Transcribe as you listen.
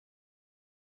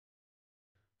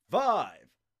Five,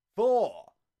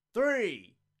 four,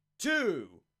 three, two,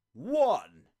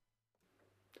 one.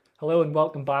 Hello and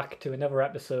welcome back to another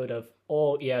episode of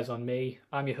All Ears on Me.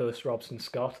 I'm your host, Robson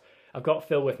Scott. I've got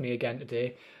Phil with me again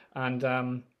today, and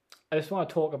I just want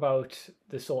to talk about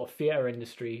the sort of theatre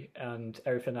industry and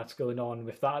everything that's going on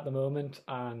with that at the moment,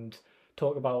 and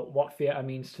talk about what theatre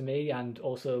means to me and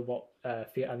also what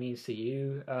theatre means to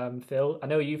you, Phil. I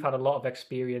know you've had a lot of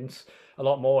experience, a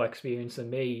lot more experience than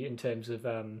me in terms of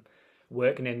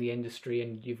working in the industry,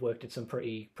 and you've worked at some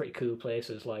pretty cool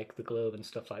places like the Globe and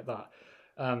stuff like that.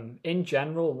 In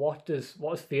general, what does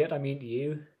theatre mean to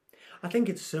you? I think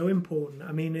it's so important.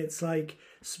 I mean, it's like,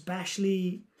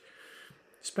 especially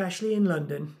in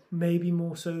London, maybe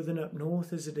more so than up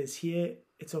north as it is here.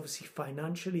 It's obviously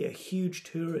financially a huge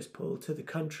tourist pull to the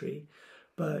country,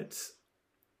 but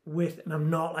and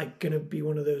I'm not like going to be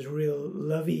one of those real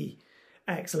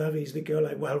ex-lovies that go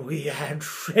like, well, we had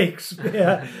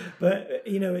Shakespeare, but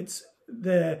it's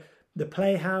the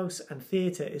playhouse and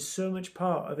theatre is so much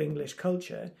part of English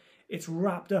culture. It's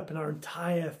wrapped up in our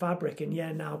entire fabric, and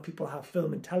now people have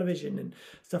film and television and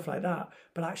stuff like that,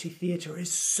 but actually theatre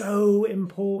is so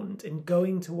important, and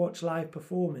going to watch live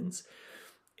performance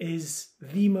is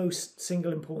the most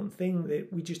single important thing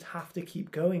that we just have to keep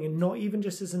going, and not even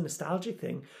just as a nostalgic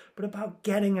thing, but about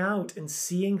getting out and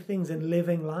seeing things and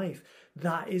living life.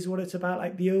 That is what it's about.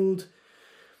 Like the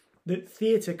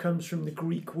theatre comes from the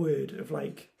Greek word of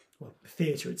like, well,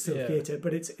 theatre, it's still theatre,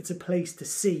 but it's a place to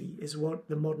see is what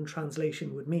the modern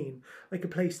translation would mean. Like a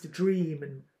place to dream,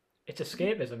 and it's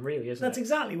escapism, really, isn't it? That's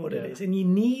exactly what it is. And you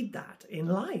need that in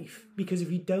life, because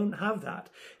if you don't have that,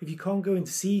 if you can't go and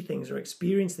see things or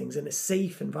experience things in a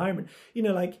safe environment,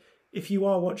 like if you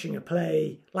are watching a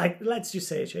play, like let's just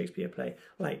say a Shakespeare play,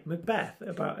 like Macbeth,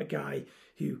 about a guy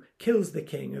who kills the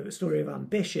king, a story of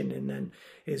ambition, and then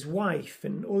his wife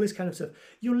and all this kind of stuff,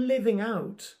 you're living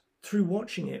out through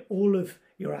watching it all of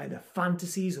your either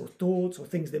fantasies or thoughts or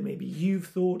things that maybe you've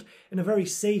thought in a very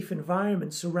safe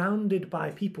environment, surrounded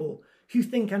by people who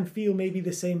think and feel maybe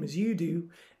the same as you do,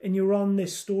 and you're on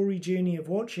this story journey of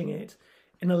watching it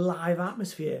in a live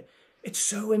atmosphere. It's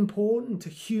so important to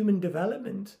human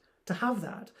development to have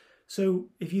that. So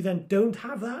if you then don't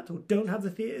have that, or don't have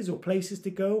the theatres or places to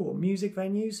go or music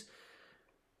venues,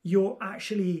 you're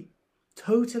actually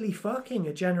totally fucking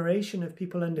a generation of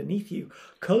people underneath you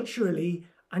culturally,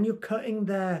 and you're cutting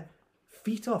their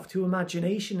feet off to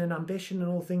imagination and ambition and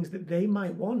all things that they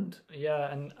might want. Yeah,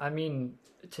 and I mean,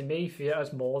 to me, theatre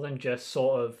is more than just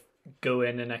sort of go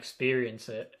in and experience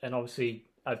it. And obviously,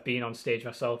 I've been on stage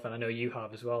myself, and I know you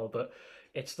have as well. But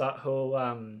it's that whole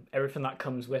everything that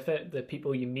comes with it. The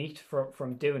people you meet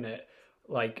from doing it,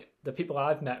 like the people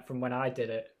I've met from when I did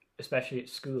it, especially at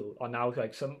school, are now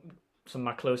like some of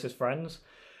my closest friends.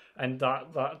 And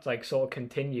that like sort of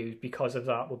continues because of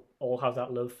that. We'll all have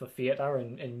that love for theatre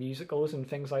and musicals and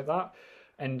things like that.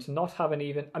 And not having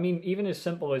even as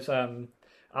simple as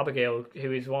Abigail,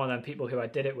 who is one of them people who I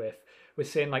did it with, was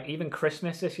saying like even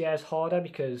Christmas this year is harder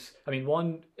because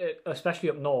especially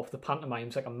up north, the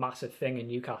pantomime's like a massive thing in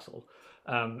Newcastle,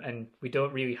 and we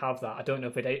don't really have that. I don't know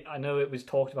if it. I know it was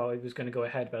talked about it was going to go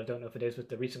ahead, but I don't know if it is with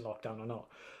the recent lockdown or not.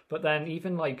 But then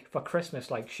even like for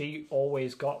Christmas, like she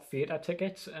always got theatre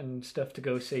tickets and stuff to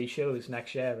go see shows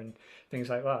next year and things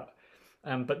like that.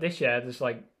 But this year there's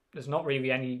not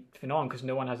really anything on because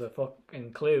no one has a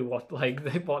fucking clue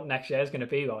what next year is going to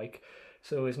be like.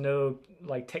 So there's no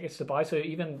like tickets to buy. So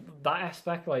even that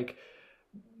aspect, like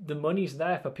the money's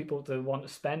there for people to want to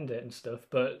spend it and stuff,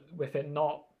 but if you're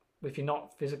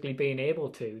not physically being able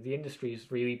to, the industry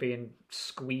is really being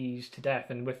squeezed to death,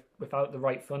 and without the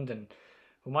right funding,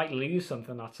 we might lose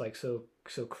something that's like so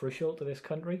crucial to this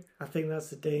country. I think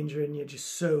that's the danger, and you're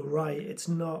just so right. It's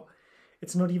not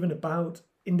even about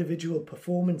individual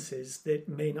performances that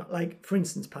may not, like for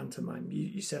instance pantomime,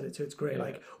 you said it, so it's great.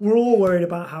 Like we're all worried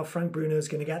about how Frank Bruno is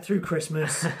going to get through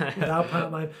Christmas without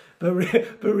pantomime, but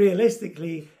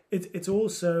realistically it's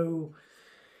also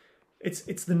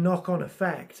it's the knock-on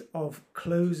effect of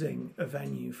closing a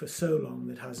venue for so long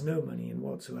that has no money in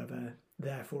whatsoever.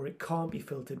 Therefore it can't be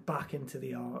filtered back into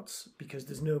the arts because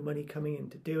there's no money coming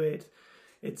in to do it.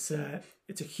 It's a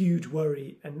huge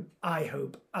worry, and I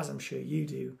hope, as I'm sure you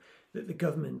do, that the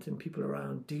government and people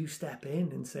around do step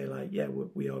in and say like, yeah,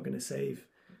 we are going to save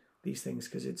these things,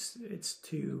 because it's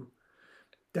too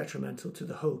detrimental to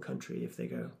the whole country if they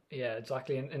go. Yeah,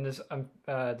 exactly. And there's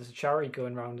a charity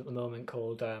going around at the moment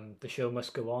called The Show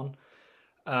Must Go On,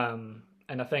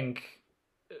 and I think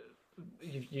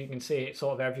you can see it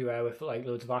sort of everywhere with like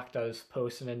loads of actors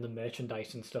posting in the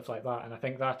merchandise and stuff like that. And I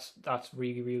think that's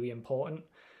really, really important.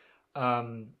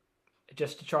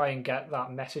 just to try and get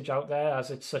that message out there,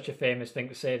 as it's such a famous thing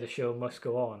to say, the show must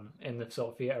go on in the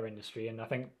sort of theatre industry. And I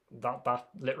think that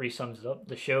literally sums it up.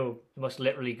 The show must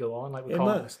literally go on. Like, we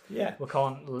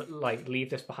can't like leave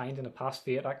this behind in the past.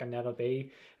 Theatre can never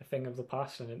be a thing of the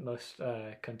past, and it must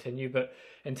continue. But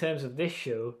in terms of this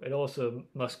show, it also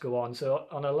must go on. So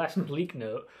on a less bleak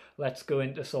note, let's go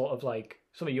into sort of like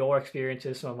some of your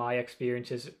experiences, some of my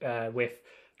experiences with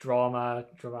drama,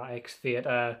 dramatics,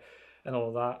 theatre, and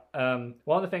all that.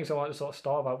 One of the things I wanted to sort of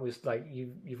start about was like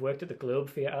you've worked at the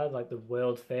Globe Theatre, like the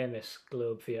world famous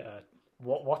Globe Theatre.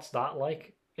 What's that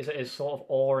like? Is it as sort of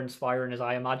awe-inspiring as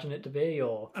I imagine it to be,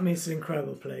 or? I mean, it's an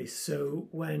incredible place. So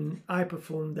when I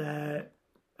performed there,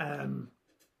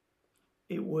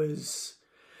 it was,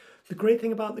 the great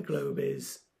thing about the Globe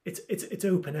is it's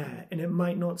open air, and it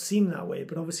might not seem that way,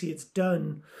 but obviously it's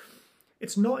done.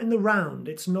 It's not in the round.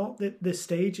 It's not that the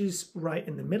stage is right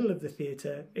in the middle of the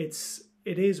theatre. It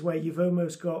is where you've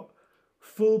almost got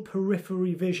full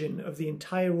periphery vision of the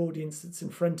entire audience that's in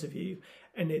front of you,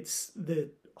 and it's the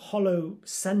hollow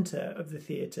centre of the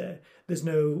theatre. There's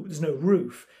no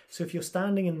roof. So if you're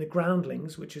standing in the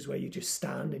groundlings, which is where you just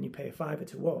stand and you pay a fiver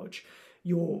to watch,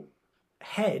 your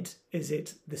head is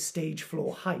at the stage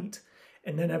floor height,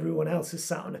 and then everyone else is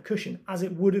sat on a cushion, as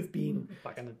it would have been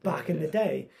back in the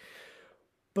day.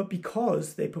 But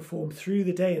because they perform through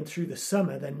the day and through the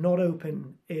summer, they're not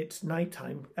open at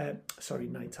nighttime. They're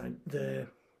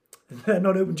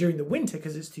not open during the winter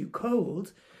because it's too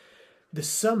cold. The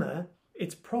summer,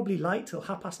 it's probably light till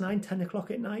 9:30, 10 o'clock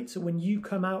at night. So when you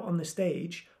come out on the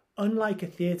stage, unlike a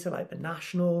theatre like the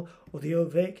National or the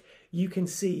Old Vic, you can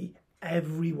see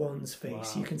everyone's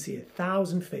face. Wow. You can see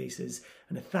 1,000 faces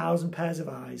and 1,000 pairs of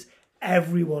eyes,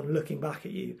 everyone looking back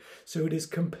at you. So it is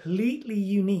completely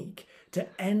unique to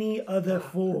any other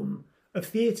form of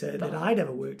theatre that I'd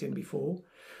ever worked in before.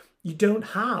 You don't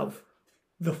have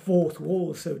the fourth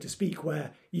wall, so to speak,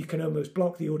 where you can almost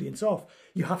block the audience off.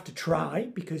 You have to try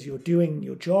because you're doing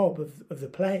your job of the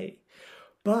play.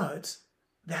 But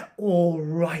they're all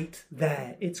right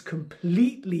there. It's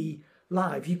completely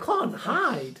live. You can't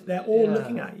hide. They're all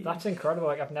looking at you. That's incredible.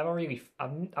 Like, I've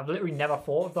literally never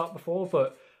thought of that before,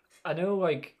 but I know,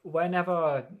 like,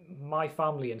 whenever my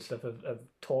family and stuff have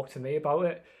talked to me about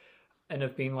it and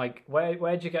have been like,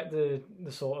 where'd you get the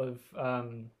sort of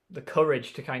the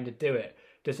courage to kind of do it?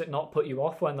 Does it not put you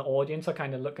off when the audience are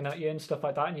kind of looking at you and stuff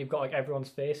like that, and you've got like everyone's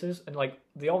faces? And like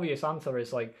the obvious answer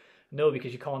is like no,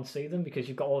 because you can't see them because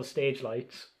you've got all the stage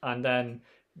lights, and then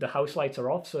the house lights are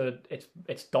off, so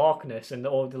it's darkness and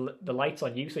all the lights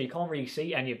on you, so you can't really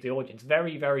see any of the audience.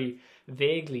 Very, very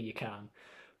vaguely you can,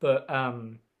 but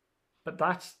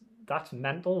that's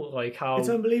mental. Like how it's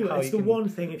unbelievable. How it's the one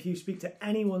thing, if you speak to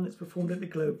anyone that's performed at the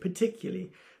Globe,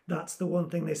 particularly, that's the one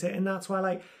thing they say, and that's why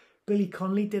like Billy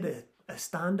Connolly did a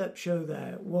stand-up show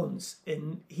there once,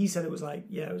 and he said it was like,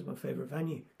 yeah, it was my favourite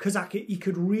venue because you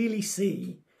could really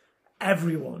see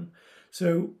everyone.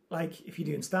 So like if you're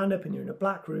doing stand-up and you're in a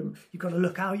black room, you've got to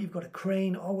look out, you've got a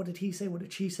crane, oh, what did he say, what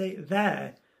did she say?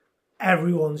 There,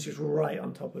 everyone's just right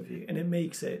on top of you, and it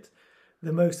makes it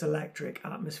the most electric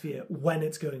atmosphere when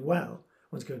it's going well.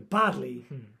 When it's going badly,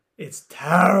 it's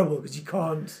terrible because you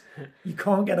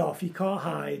can't get off, you can't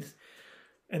hide.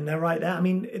 And they're right there. I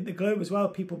mean, at the Globe as well,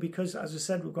 people, because as I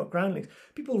said, we've got groundlings,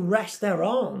 people rest their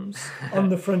arms on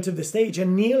the front of the stage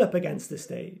and kneel up against the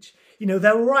stage. You know,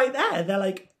 they're right there. They're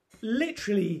like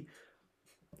literally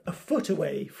a foot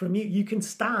away from you. You can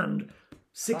stand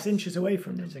 6 inches away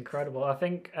from them. It's incredible. I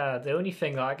think the only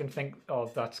thing that I can think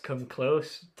of that's come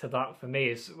close to that for me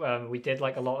is we did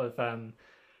like a lot of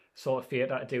sort of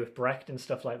theatre to do with Brecht and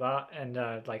stuff like that,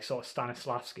 and like sort of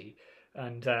Stanislavski.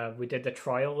 And we did the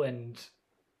trial, and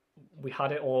we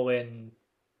had it all in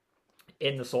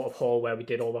the sort of hall where we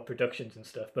did all the productions and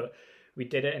stuff, but we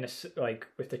did it in like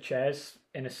with the chairs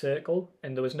in a circle,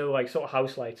 and there was no like sort of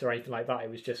house lights or anything like that. It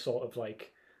was just sort of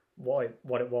like what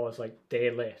it was, like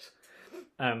day lit,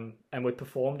 and we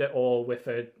performed it all with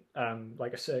a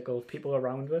like a circle of people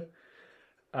around it.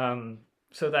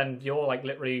 So then you're like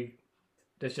literally,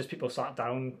 there's just people sat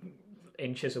down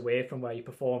inches away from where you're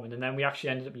performing, and then we actually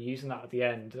ended up using that at the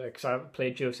end because I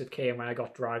played Joseph Kane when I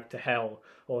got dragged to hell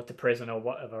or to prison or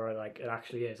whatever like it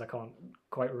actually is. I can't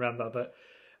quite remember, but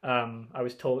I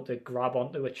was told to grab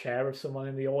onto a chair of someone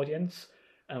in the audience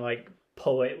and like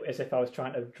pull it as if I was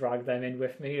trying to drag them in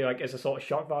with me, like as a sort of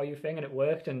shock value thing, and it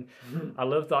worked. And I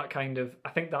love that kind of, I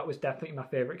think that was definitely my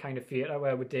favourite kind of theatre,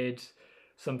 where we did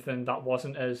something that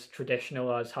wasn't as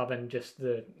traditional as having just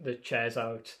the chairs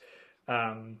out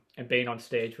and being on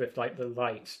stage with like the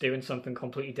lights. Doing something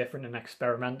completely different and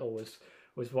experimental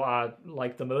was what I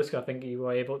liked the most. 'Cause I think you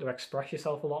were able to express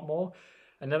yourself a lot more.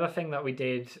 Another thing that we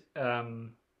did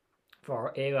for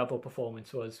our A-level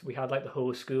performance was we had like the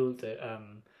whole school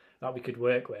that we could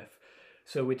work with.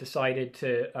 So we decided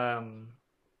to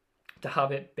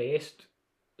have it based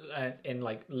in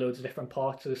like loads of different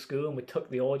parts of the school, and we took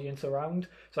the audience around.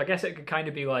 So I guess it could kind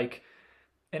of be like,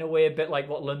 in a way, a bit like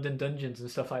what London Dungeons and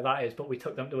stuff like that is, but we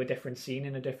took them to a different scene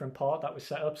in a different part that was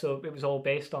set up. So it was all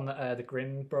based on the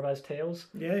Grimm brothers' tales.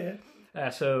 Yeah, yeah.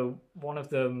 So one of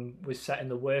them was set in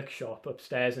the workshop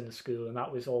upstairs in the school, and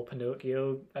that was all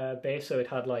Pinocchio based. So it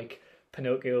had like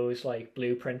Pinocchio's like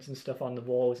blueprints and stuff on the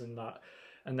walls and that.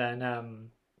 And then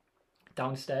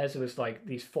downstairs there was like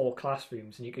these 4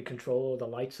 classrooms, and you could control all the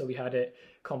lights. So we had it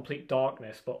complete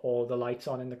darkness, but all the lights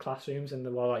on in the classrooms, and they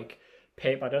were like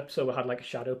papered up. So we had like a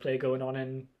shadow play going on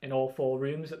in all 4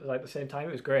 rooms at like the same time.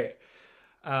 It was great.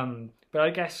 But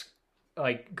I guess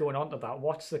like going on to that,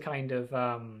 what's the kind of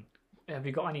have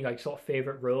you got any like sort of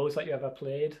favorite roles that you ever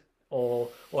played, or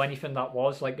anything that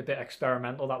was like a bit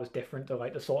experimental that was different to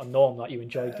like the sort of norm that you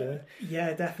enjoyed doing?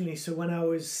 Yeah, definitely. So when I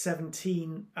was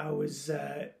 17, I was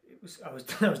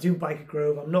doing Biker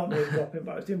Grove. I'm not name dropping,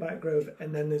 but I was doing Biker Grove,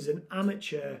 and then there's an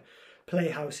amateur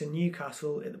playhouse in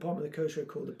Newcastle at the bottom of the coast road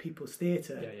called the People's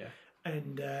Theatre. Yeah.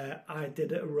 And I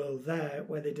did a role there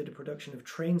where they did a production of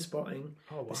Trainspotting,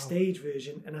 Oh, wow. the stage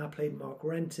version, and I played Mark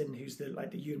Renton, who's the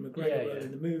Ewan McGregor role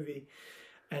in the movie.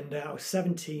 And I was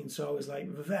 17, so I was like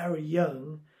very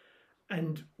young,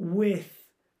 and with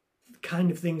kind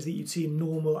of things that you'd see in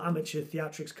normal amateur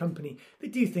theatrics company, they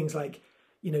do things like,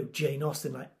 you know, Jane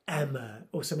Austen, like Emma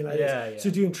or something like this. Yeah. So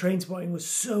doing Trainspotting was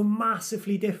so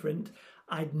massively different.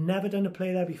 I'd never done a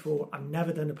play there before. I've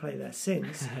never done a play there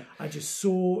since. I just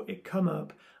saw it come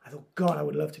up. I thought, God, I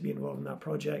would love to be involved in that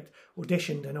project.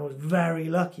 Auditioned, and I was very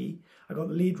lucky. I got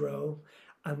the lead role,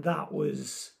 and that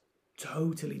was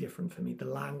totally different for me. The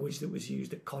language that was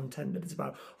used, the content that it's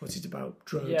about, obviously it's about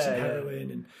drugs and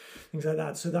heroin and things like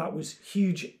that. So that was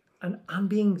huge. And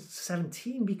being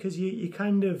 17, because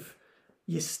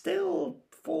you're still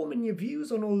forming your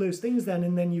views on all those things then,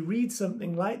 and then you read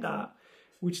something like that,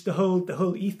 which the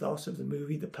whole ethos of the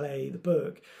movie, the play, the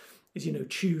book is, you know,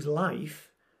 choose life,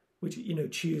 which, you know,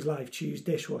 choose life, choose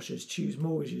dishwashers, choose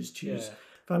mortgages, choose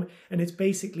family. And it's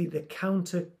basically the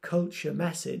counterculture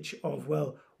message of,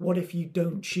 well, what if you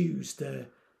don't choose to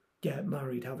get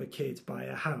married, have a kid, buy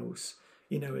a house?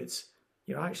 You know,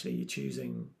 you're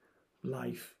choosing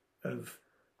life of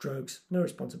drugs, no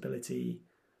responsibility,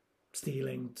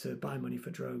 stealing to buy money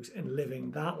for drugs, and living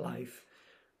that life,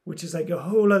 which is like a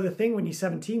whole other thing when you're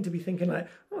 17 to be thinking like,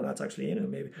 oh, that's actually, you know,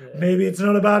 maybe it's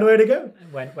not a bad way to go.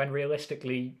 When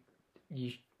realistically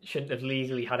you shouldn't have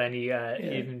legally had any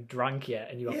even drank yet,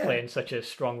 and you were playing such a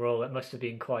strong role. It must have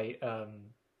been quite.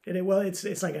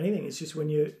 It's like anything. It's just when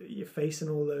you're facing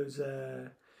all those,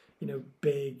 you know,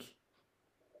 big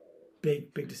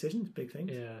decisions, big things.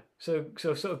 Yeah. So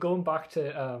sort of going back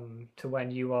to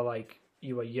when you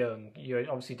were young, you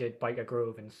obviously did Biker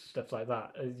Grove and stuff like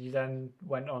that. You then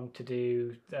went on to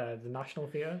do the National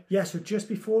Theatre? Yeah, so just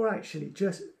before actually,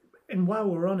 and while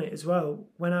we're on it as well,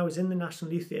 when I was in the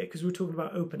National Youth Theatre, because we were talking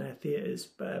about open air theatres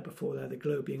before there, the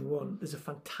Globe being one, there's a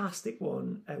fantastic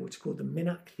one which is called the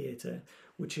Minack Theatre,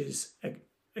 which is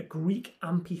a Greek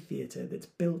amphitheatre that's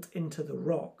built into the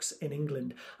rocks in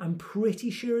England. I'm pretty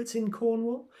sure it's in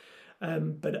Cornwall.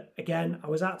 But again, I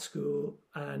was at school,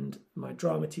 and my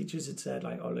drama teachers had said,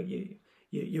 like, oh, look,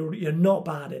 you're not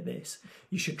bad at this.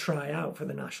 You should try out for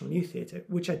the National Youth Theatre,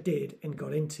 which I did and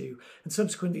got into. And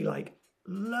subsequently, like,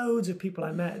 loads of people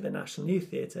I met at the National Youth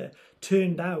Theatre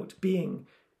turned out being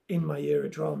in my year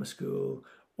at drama school,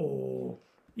 or,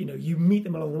 you know, you meet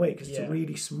them along the way because it's a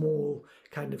really small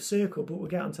kind of circle, but we'll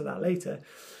get onto that later.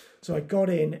 So I got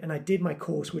in and I did my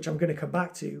course, which I'm going to come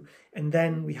back to, and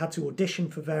then we had to audition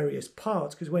for various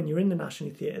parts, because when you're in the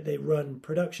National Theatre, they run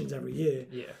productions every year.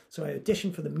 Yeah. So I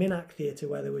auditioned for the Minack Theatre,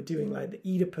 where they were doing like the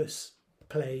Oedipus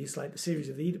plays, like the series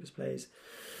of the Oedipus plays,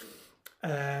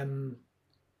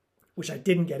 which I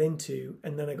didn't get into.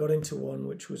 And then I got into one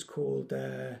which was called,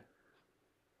 it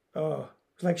was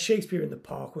like Shakespeare in the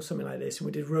Park or something like this. And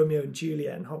we did Romeo and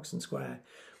Juliet in Hoxton Square,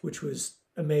 which was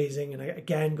amazing. And I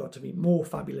again got to meet more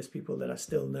fabulous people that I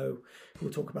still know, who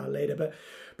we'll talk about later.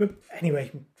 But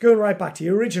anyway, going right back to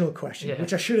your original question,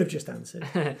 which I should have just answered.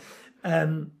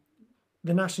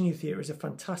 The National Youth Theatre is a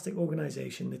fantastic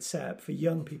organisation that's set up for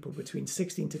young people between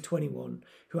 16 to 21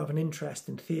 who have an interest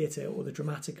in theatre or the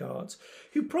dramatic arts,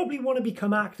 who probably want to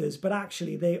become actors, but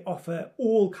actually they offer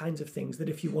all kinds of things that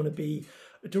if you want to be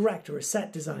a director, a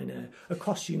set designer, a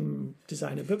costume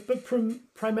designer, but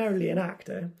primarily an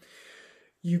actor,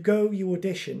 you go, you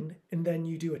audition, and then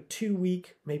you do a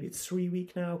 2-week, maybe it's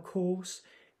 3-week now, course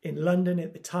in London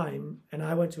at the time. And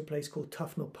I went to a place called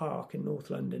Tufnell Park in North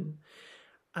London.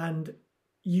 And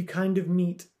you kind of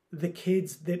meet the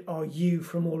kids that are you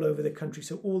from all over the country.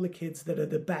 So all the kids that are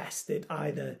the best at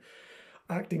either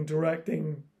acting,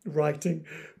 directing, writing,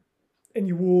 and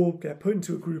you all get put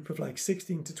into a group of like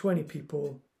 16 to 20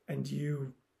 people, and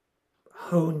you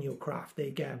hone your craft. They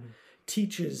get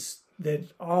teachers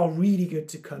that are really good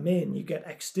to come in. You get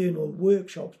external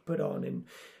workshops put on in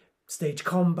stage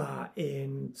combat,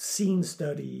 in scene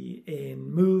study, in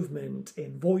movement,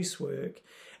 in voice work.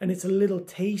 And it's a little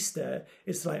taster.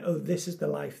 It's like, oh, this is the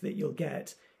life that you'll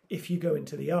get if you go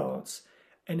into the arts.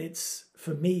 And it's,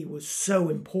 for me, was so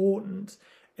important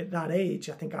at that age.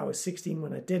 I think I was 16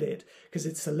 when I did it, because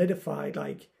it solidified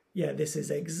like, yeah, this is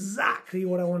exactly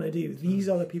what I want to do. These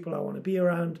are the people I want to be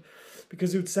around.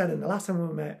 Because you'd said in the last time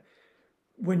we met,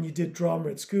 when you did drama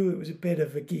at school, it was a bit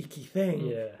of a geeky thing.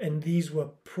 Yeah. And these were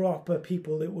proper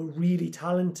people that were really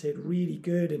talented, really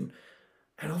good. And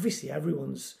obviously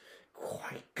everyone's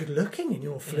quite good looking, and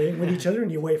you're flirting with each other,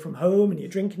 and you're away from home, and you're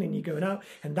drinking, and you're going out,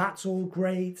 and that's all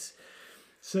great.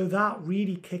 So that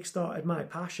really kickstarted my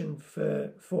passion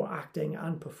for acting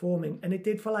and performing. And it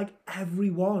did for like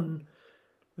everyone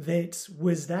that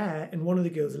was there. And one of the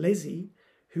girls, Lizzie,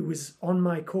 who was on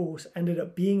my course, ended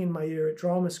up being in my year at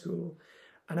drama school.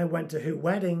 And I went to her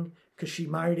wedding because she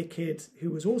married a kid who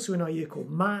was also in our year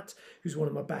called Matt, who's one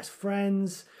of my best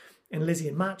friends. And Lizzie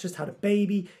and Matt just had a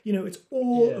baby. You know, it's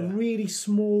all a really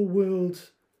small world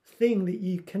thing that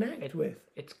you connect with.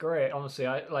 It's great, honestly.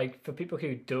 I like, for people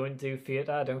who don't do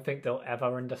theatre, I don't think they'll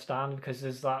ever understand, because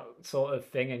there's that sort of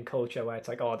thing in culture where it's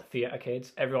like, oh, the theatre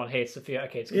kids. Everyone hates the theatre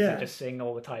kids because they just sing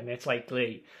all the time. It's like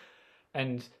Glee.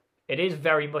 And it is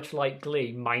very much like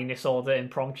Glee, minus all the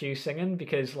impromptu singing,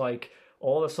 because like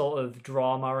all the sort of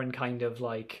drama and kind of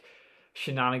like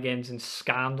shenanigans and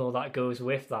scandal that goes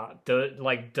with that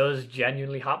does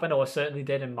genuinely happen, or certainly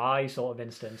did in my sort of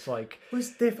instance. Like, it was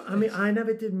different. I mean, I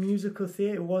never did musical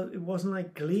theatre. It wasn't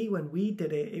like Glee when we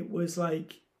did it. It was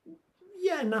like,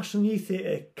 yeah, National Youth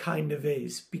Theatre kind of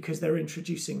is, because they're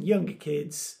introducing younger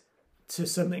kids to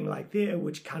something like theatre,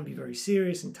 which can be very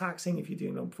serious and taxing if you're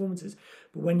doing long performances.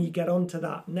 But when you get onto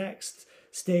that next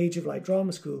stage of like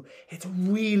drama school, it's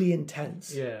really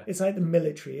intense. Yeah. It's like the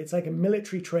military. It's like a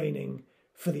military training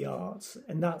for the arts,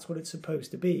 and that's what it's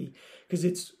supposed to be, because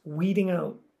it's weeding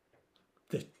out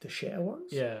the shitter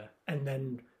ones. Yeah. And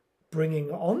then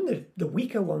bringing on the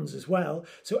weaker ones as well.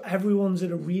 So everyone's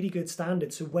at a really good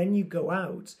standard. So when you go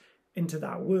out into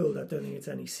that world, I don't think it's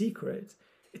any secret,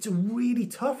 it's a really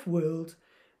tough world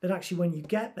that actually when you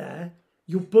get there,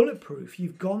 you're bulletproof.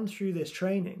 You've gone through this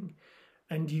training,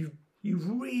 and you've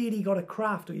really got a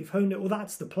craft, or you've honed it. Well,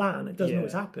 that's the plan. It doesn't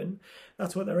always happen.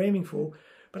 That's what they're aiming for.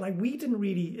 But like, we didn't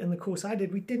really, in the course I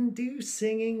did, we didn't do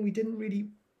singing. We didn't really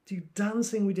do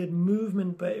dancing. We did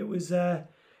movement, but it was,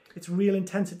 it's real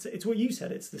intense. It's what you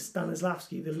said. It's the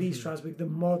Stanislavski, the Lee Strasberg, the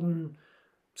modern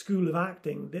school of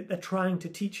acting that they're trying to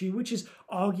teach you, which is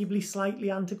arguably slightly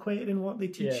antiquated in what they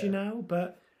teach you now.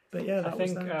 But yeah, that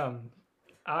was that.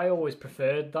 I always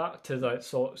preferred that to that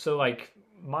sort. So like,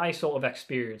 my sort of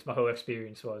experience, my whole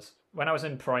experience was when I was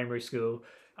in primary school,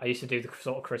 I used to do the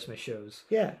sort of Christmas shows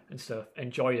and stuff.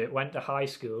 Enjoyed it. Went to high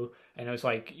school, and it was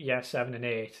like year 7 and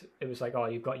 8. It was like, oh,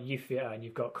 you've got youth theatre and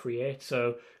you've got create.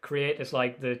 So create is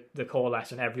like the core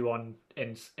lesson. Everyone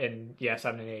in year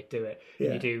 7 and 8 do it.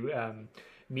 Yeah. You do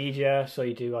media, so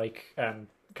you do like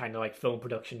kind of like film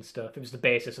production stuff. It was the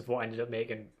basis of what ended up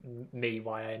making me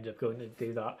why I ended up going to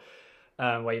do that.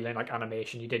 Where you learn like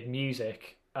animation. You did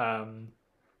music,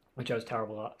 which I was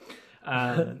terrible at.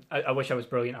 I wish I was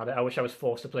brilliant at it. I wish I was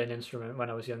forced to play an instrument when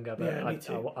I was younger, but me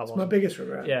too. I it's my biggest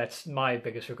regret. Yeah, it's my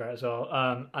biggest regret as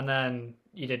well. And then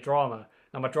you did drama.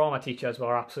 Now, my drama teachers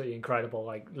were absolutely incredible,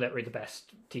 like literally the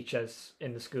best teachers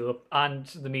in the school, and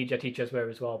the media teachers were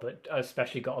as well, but I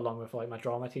especially got along with like my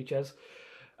drama teachers.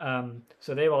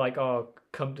 So they were like, oh,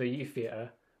 come to youth theatre,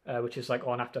 which is like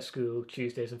on after school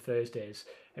Tuesdays and Thursdays,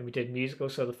 and we did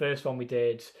musicals. So the first one we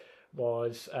did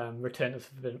was Return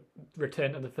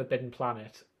to the Forbidden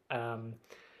Planet,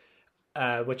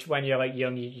 which when you're like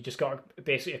young, you just got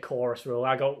basically a chorus role.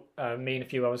 I got me and a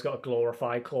few others got a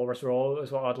glorified chorus role,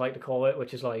 is what I'd like to call it,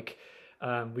 which is like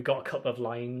we got a couple of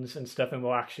lines and stuff, and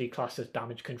we're actually classed as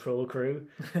damage control crew,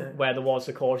 where there was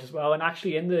the chorus as well. And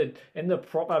actually in the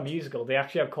proper musical, they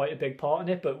actually have quite a big part in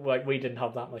it, but like we didn't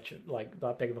have that much, like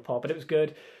that big of a part, but it was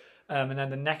good. And then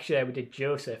the next year we did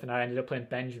Joseph, and I ended up playing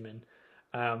Benjamin.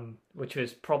 which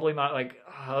was probably my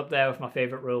up there with my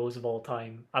favorite roles of all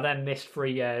time. I then missed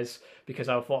 3 years because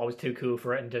I thought I was too cool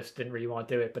for it and just didn't really want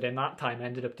to do it. But in that time, I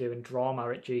ended up doing drama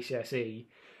at GCSE,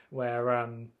 where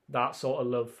that sort of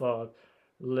love for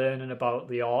learning about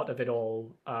the art of it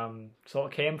all sort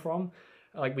of came from.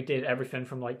 Like we did everything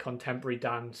from like contemporary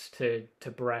dance to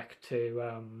Brecht to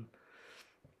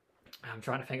I'm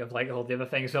trying to think of like all the other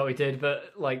things that we did,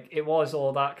 but like it was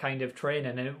all that kind of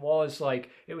training, and it was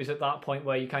at that point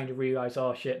where you kind of realize,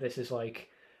 oh shit, this is like,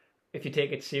 if you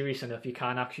take it serious enough, you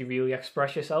can actually really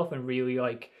express yourself and really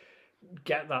like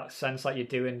get that sense that you're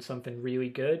doing something really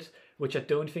good, which I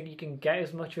don't think you can get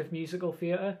as much with musical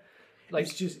theatre. Like,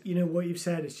 it's just, what you've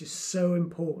said is just so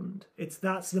important.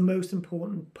 That's the most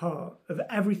important part of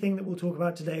everything that we'll talk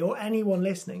about today, or anyone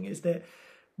listening, is that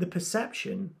the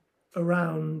perception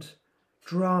around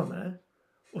drama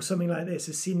or something like this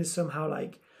is seen as somehow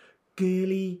like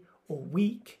girly or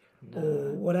weak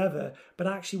or whatever. But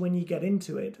actually, when you get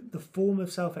into it, the form of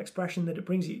self-expression that it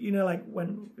brings you, like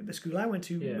when the school I went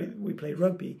to, we played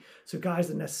rugby. So guys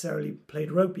that necessarily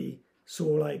played rugby saw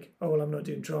like, oh, well, I'm not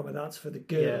doing drama, that's for the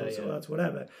girls or that's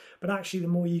whatever. But actually, the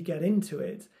more you get into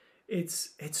it,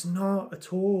 it's not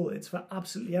at all. It's for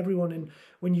absolutely everyone. And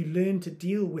when you learn to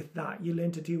deal with that, you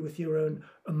learn to deal with your own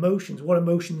emotions, what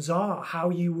emotions are, how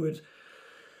you would,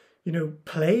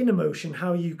 play an emotion,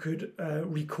 how you could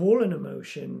recall an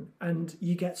emotion, and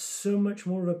you get so much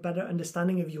more of a better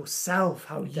understanding of yourself,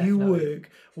 how you work,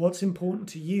 what's important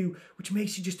to you, which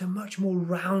makes you just a much more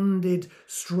rounded,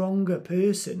 stronger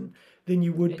person than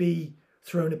you would be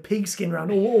throwing a pigskin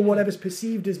around or whatever's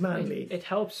perceived as manly. It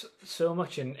helps so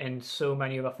much in so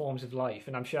many other forms of life,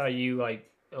 and I'm sure you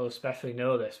will especially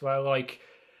know this, where like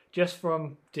just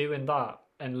from doing that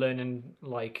and learning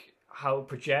like how to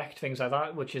project things like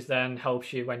that, which is then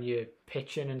helps you when you're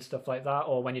pitching and stuff like that,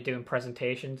 or when you're doing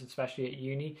presentations, especially at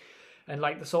uni, and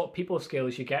like the sort of people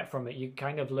skills you get from it, you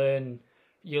kind of learn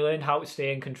how to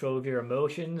stay in control of your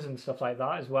emotions and stuff like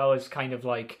that, as well as kind of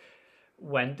like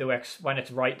when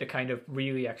it's right to kind of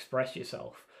really express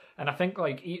yourself. And I think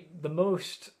like the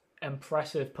most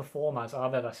impressive performers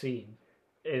I've ever seen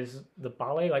is the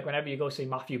ballet. Like whenever you go see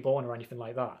Matthew Bourne or anything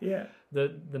like that,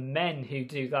 the men who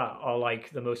do that are like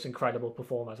the most incredible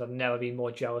performers. I've never been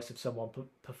more jealous of someone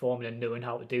performing and knowing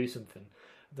how to do something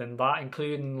than that,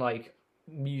 including like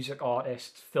music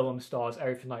artists, film stars,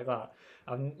 everything like that.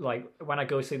 And like when I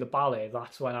go see the ballet,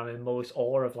 that's when I'm in most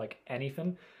awe of like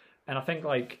anything. And I think,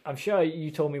 like, I'm sure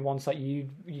you told me once that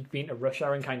you'd been to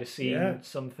Russia and kind of seen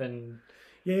something.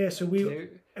 Yeah. So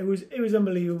it was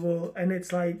unbelievable. And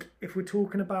it's like, if we're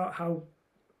talking about how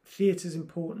theatre's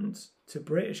important to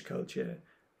British culture,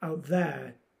 out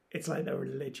there, it's like their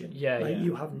religion.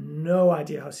 You have no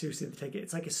idea how seriously they take it.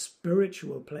 It's like a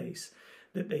spiritual place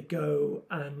that they go,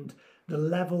 and the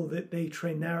level that they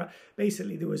train there.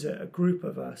 Basically, there was a group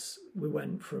of us. We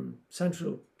went from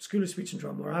Central School of Speech and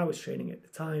Drama, where I was training at the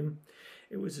time.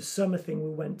 It was a summer thing.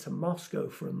 We went to Moscow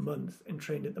for a month and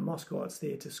trained at the Moscow Arts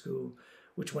Theatre School,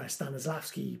 where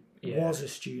Stanislavski was a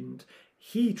student.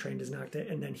 He trained as an actor,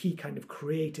 and then he kind of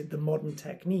created the modern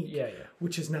technique,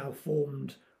 which has now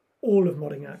formed all of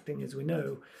modern acting as we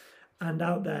know. And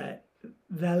out there,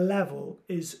 their level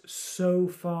is so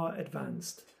far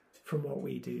advanced from what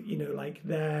we do. Like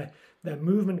their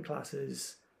movement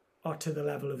classes are to the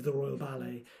level of the Royal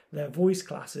Ballet. Their voice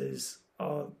classes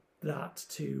are that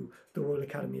to the Royal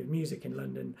Academy of Music in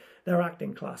London. Their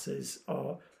acting classes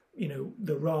are,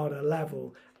 the RADA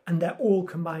level, and they're all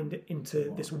combined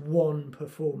into this one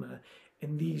performer.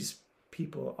 And these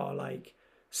people are like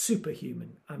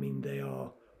superhuman. I mean, they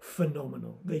are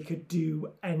phenomenal. They could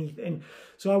do anything.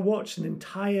 So I watched an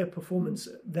entire performance,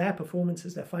 their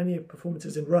final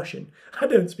performances in Russian. I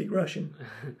don't speak Russian,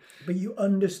 but you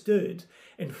understood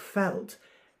and felt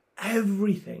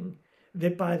everything.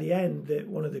 That by the end, that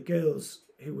one of the girls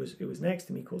who was next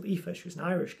to me, called Aoife, she was an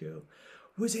Irish girl,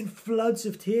 was in floods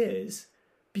of tears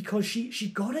because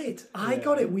she got it. I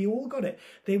got it. We all got it.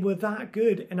 They were that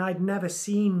good, and I'd never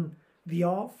seen the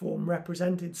art form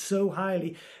represented so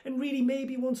highly, and really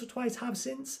maybe once or twice have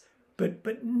since,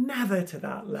 but never to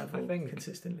that level. I think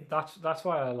consistently. That's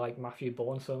why I like Matthew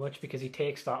Bourne so much, because he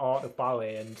takes that art of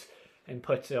ballet and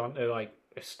puts it onto like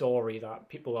a story that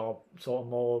people are sort of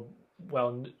more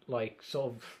well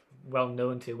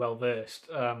known to, well versed.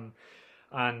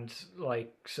 And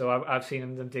like, so I've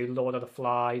seen them do Lord of the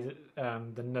Fly,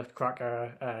 the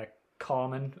Nutcracker,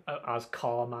 Carmen as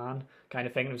Carman kind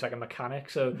of thing. It was like a mechanic,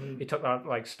 so he took that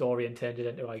like story and turned it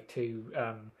into like two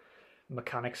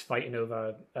mechanics fighting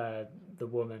over the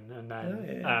woman, and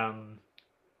then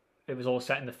it was all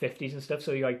set in the 50s and stuff.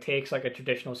 So he like takes like a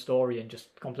traditional story and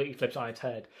just completely flips it on its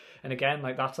head. And again,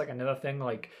 like that's like another thing,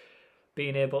 like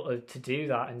being able to do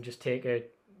that and just take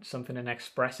something and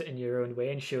express it in your own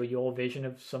way and show your vision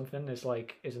of something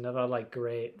is another like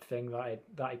great thing that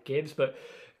it gives. But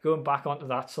going back onto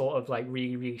that sort of like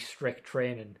really, really strict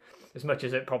training, as much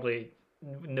as it probably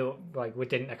we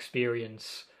didn't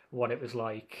experience what it was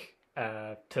like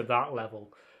to that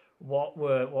level. What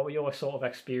were your sort of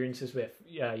experiences with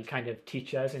your kind of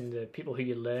teachers and the people who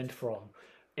you learned from?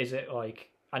 Is it like,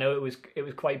 I know it was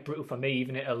quite brutal for me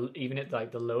even at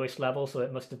like the lowest level, so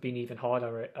it must have been even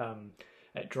harder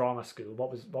at drama school.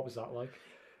 What was that like?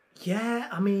 Yeah,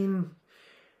 I mean,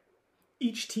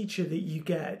 each teacher that you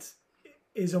get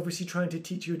is obviously trying to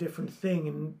teach you a different thing,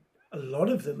 and a lot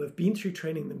of them have been through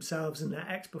training themselves and they're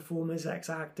ex-performers,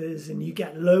 ex-actors, and you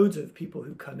get loads of people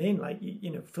who come in, like,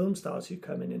 film stars who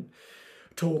come in and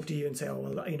talk to you and say, oh,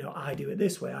 well, I do it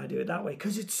this way, I do it that way,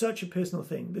 because it's such a personal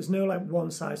thing. There's no like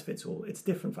one size fits all. It's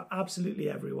different for absolutely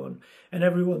everyone, and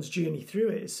everyone's journey through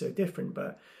it is so different.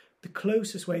 But the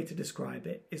closest way to describe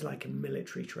it is like a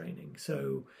military training.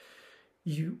 So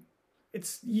your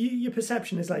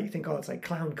perception is like, you think, oh, it's like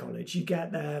clown college. You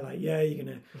get there, like, yeah, you're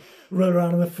gonna roll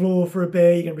around on the floor for a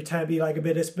bit, you're gonna pretend to be like a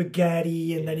bit of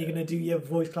spaghetti, and then you're gonna do your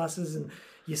voice classes and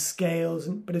your scales,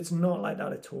 but it's not like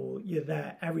that at all. You're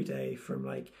there every day from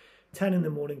like 10 in the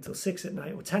morning till 6 at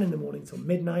night, or 10 in the morning till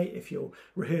midnight if you're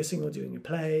rehearsing or doing a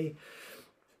play.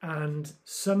 And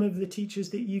some of the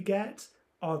teachers that you get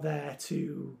are there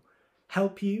to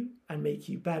help you and make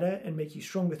you better and make you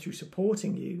stronger through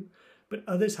supporting you. But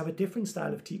others have a different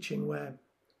style of teaching where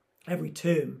every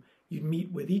term you'd meet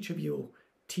with each of your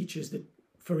teachers that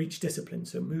for each discipline,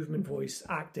 so movement, voice,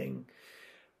 acting,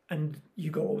 and you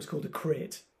got what was called a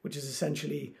crit, which is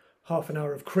essentially half an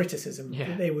hour of criticism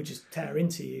that they would just tear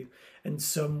into you. And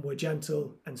some were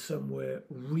gentle and some were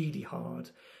really hard.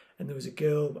 And there was a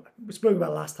girl, we spoke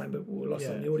about last time, but we lost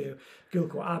on the audio, a girl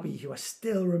called Abby, who I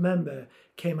still remember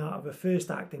came out of her first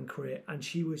acting crit, and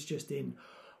she was just in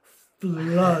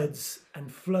floods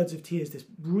and floods of tears. This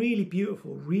really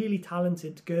beautiful, really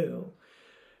talented girl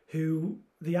who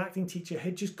the acting teacher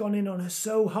had just gone in on her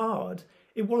so hard.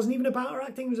 It wasn't even about her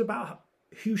acting, it was about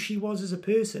who she was as a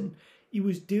person. He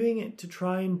was doing it to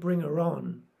try and bring her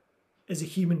on as a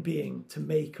human being, to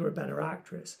make her a better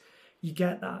actress. You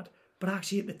get that. But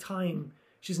actually at the time,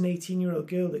 she's an 18-year-old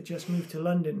girl that just moved to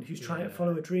London who's trying to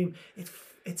follow a dream.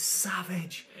 It's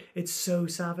savage. It's so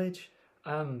savage.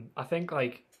 I think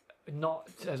like not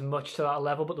as much to that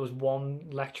level, but there was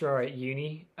one lecturer at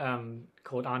uni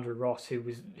called Andrew Ross who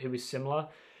was similar.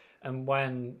 And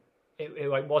when it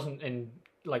like wasn't in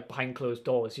like behind closed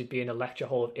doors, you'd be in a lecture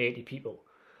hall of 80 people,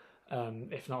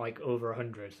 if not like over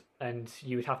 100, and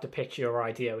you would have to pitch your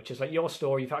idea, which is like your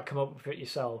story. You've had to come up with it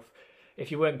yourself. If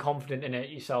you weren't confident in it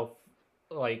yourself,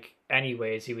 like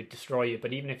anyways, he would destroy you.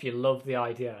 But even if you loved the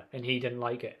idea and he didn't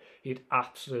like it, he'd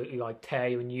absolutely like tear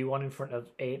you a new one in front of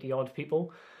 80 odd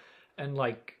people. And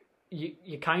like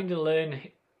you kind of learn,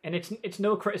 and it's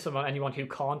no criticism on anyone who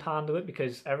can't handle it,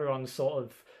 because everyone sort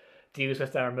of deals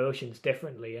with their emotions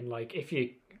differently. And like if you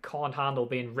can't handle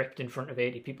being ripped in front of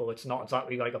 80 people, it's not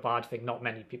exactly like a bad thing. Not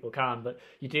many people can, but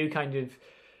you do kind of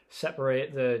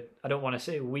separate the, I don't want to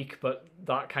say weak, but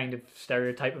that kind of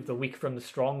stereotype of the weak from the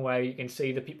strong, where you can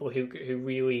see the people who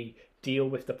really deal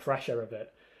with the pressure of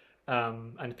it,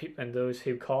 and those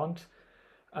who can't.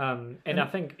 And I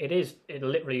think it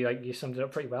literally, like you summed it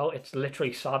up pretty well, it's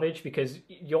literally savage, because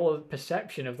your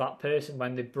perception of that person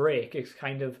when they break is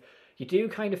kind of, you do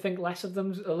kind of think less of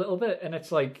them a little bit, and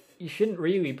it's like, you shouldn't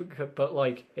really, but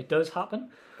like, it does happen.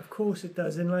 Of course it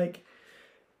does. And like,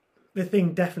 the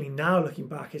thing definitely now looking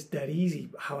back is dead easy,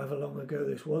 however long ago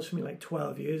this was for me, like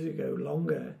 12 years ago,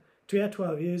 longer,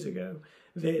 12 years ago,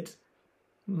 that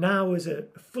now as a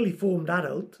fully formed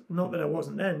adult, not that I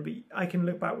wasn't then, but I can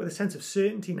look back with a sense of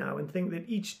certainty now and think that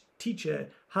each teacher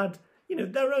had,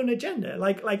 their own agenda,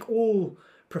 like all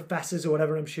professors or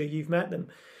whatever. I'm sure you've met them.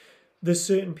 There's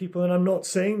certain people, and I'm not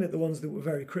saying that the ones that were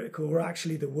very critical were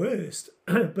actually the worst,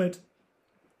 but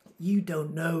you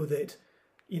don't know that,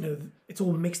 it's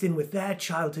all mixed in with their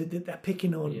childhood, that they're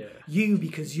picking on you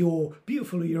because you're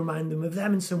beautiful, or you remind them of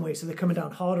them in some way, so they're coming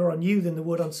down harder on you than they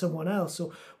would on someone else,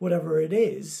 or whatever it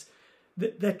is.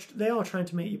 They are trying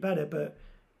to make you better, but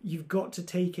you've got to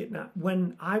take it now.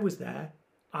 When I was there,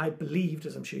 I believed,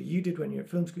 as I'm sure you did when you're at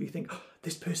film school, you think, oh,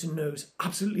 this person knows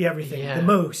absolutely everything, the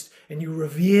most, and you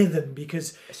revere them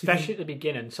because... Especially at the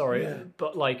beginning,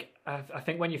 but like, I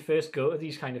think when you first go to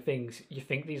these kind of things, you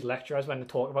think these lecturers, when they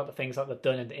talk about the things that they've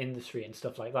done in the industry and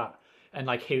stuff like that, and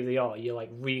like who they are, you like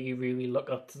really, really look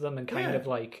up to them and kind of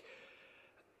like...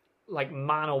 like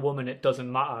man or woman, it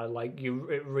doesn't matter. Like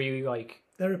it really like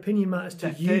Their opinion matters to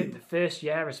the first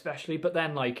year especially. But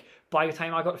then like by the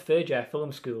time I got to third year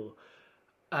film school,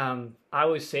 I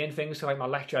was saying things to like my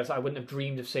lecturers I wouldn't have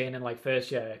dreamed of saying in like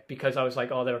first year, because I was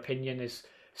like, oh, their opinion is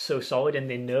so solid and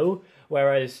they know.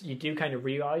 Whereas you do kind of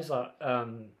realize that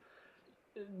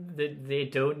they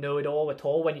don't know it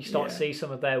all when you start to see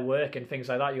some of their work and things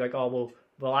like that. You're like, oh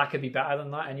well I could be better than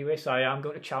that anyway, so I am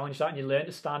going to challenge that. And you learn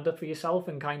to stand up for yourself,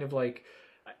 and kind of like,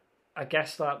 I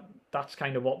guess that's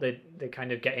kind of what they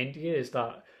kind of get into you, is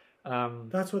that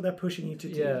that's what they're pushing you to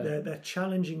do. Yeah. They're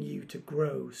challenging you to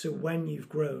grow. So when you've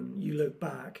grown, you look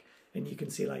back and you can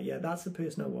see like, yeah, that's the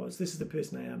person I was. This is the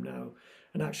person I am now.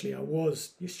 And actually, I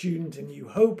was your student, and you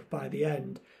hope by the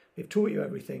end they've taught you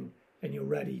everything, and you're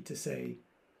ready to say,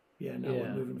 yeah, now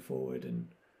we're moving forward, and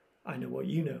I know what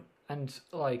you know. And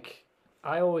like,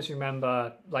 I always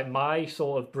remember like my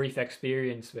sort of brief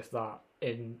experience with that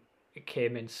it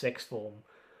came in sixth form.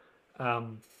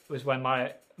 Was when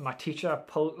my teacher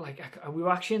pulled, like, we were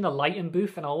actually in the lighting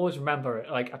booth, and I always remember it.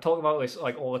 Like, I talk about this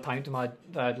like all the time to my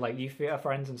like youth theatre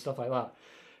friends and stuff like that,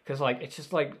 because like it's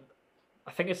just like,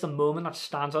 I think it's the moment that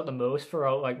stands out the most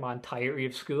throughout like my entirety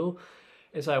of school,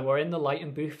 is that we're in the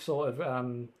lighting booth sort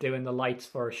of doing the lights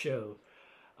for a show,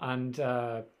 and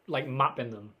like mapping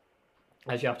them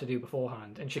as you have to do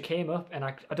beforehand. And she came up, and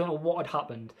I don't know what had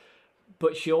happened,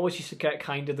 but she always used to get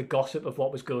kind of the gossip of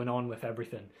what was going on with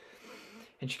everything.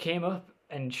 And she came up,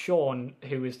 and Sean,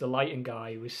 who was the lighting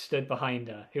guy, was stood behind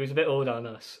her. He was a bit older than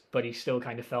us, but he still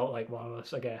kind of felt like one of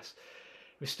us, I guess.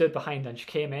 He was stood behind her, and she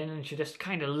came in, and she just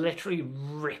kind of literally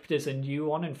ripped us a new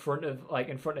one in front of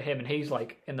him, and he's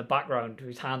like in the background with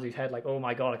his hands on his head, like, oh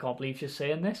my god, I can't believe she's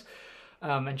saying this.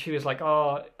 And she was like,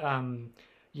 oh,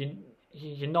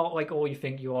 you're not like all you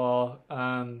think you are.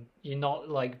 You're not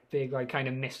like big, like kind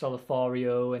of Mr.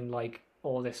 Lothario and like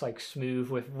all this like smooth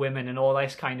with women and all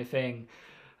this kind of thing.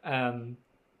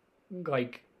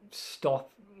 Like,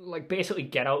 stop, like basically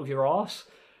get out of your arse.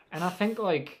 And I think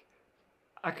like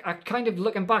I kind of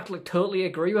looking back like totally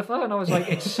agree with her, and I was like,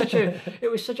 it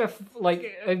was such a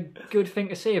like a good thing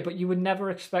to say, but you would never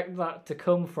expect that to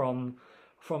come from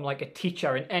like a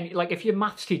teacher. In any, like if your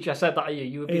maths teacher said that to you,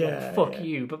 you would be like, fuck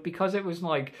you. But because it was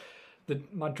like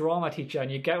my drama teacher,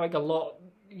 and you get like a lot,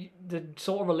 the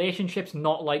sort of relationship's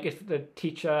not like if the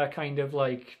teacher kind of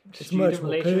like student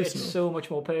relationship, it's so much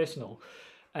more personal.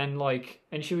 And like,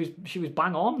 and she was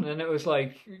bang on, and it was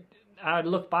like, I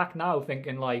look back now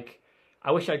thinking like,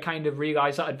 I wish I'd kind of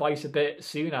realised that advice a bit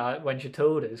sooner when she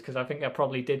told us, because I think I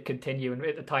probably did continue, and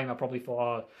at the time I probably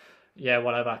thought, oh, yeah,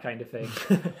 whatever kind of thing.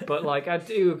 But like, I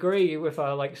do agree with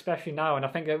her, like especially now, and I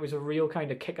think it was a real kind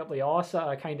of kick up the arse that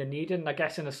I kind of needed, and I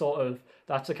guess in a sort of,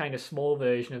 that's a kind of small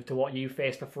version of to what you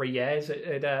faced for 3 years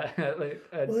at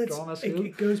drama school.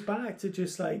 It goes back to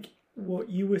just like what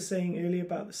you were saying earlier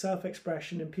about the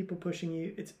self-expression and people pushing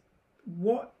you. It's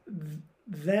what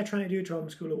they're trying to do at drama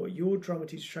school, or what your drama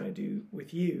teacher's trying to do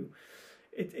with you.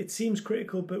 It seems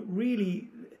critical, but really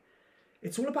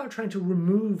it's all about trying to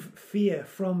remove fear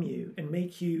from you and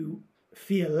make you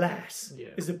fear less,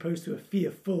 as opposed to a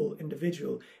fearful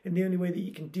individual. And the only way that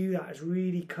you can do that is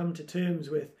really come to terms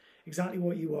with exactly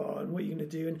what you are and what you're going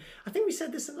to do. And I think we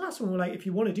said this in the last one, we're like, if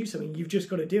you want to do something, you've just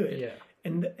got to do it. Yeah.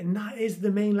 And that is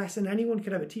the main lesson anyone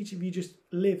could ever teach. If you just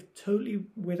live totally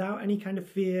without any kind of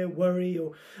fear, worry,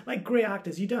 or like great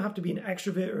actors, you don't have to be an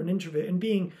extrovert or an introvert. And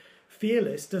being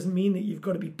fearless doesn't mean that you've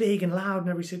got to be big and loud in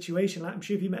every situation. Like, I'm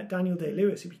sure if you met Daniel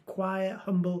Day-Lewis, he'd be quiet,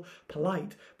 humble,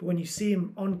 polite. But when you see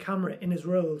him on camera in his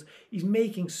roles, he's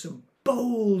making some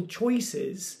bold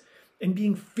choices and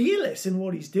being fearless in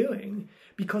what he's doing,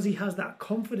 because he has that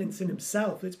confidence in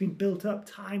himself that's been built up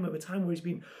time over time, where he's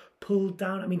been pulled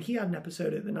down. I mean, he had an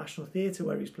episode at the National Theatre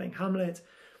where he was playing Hamlet.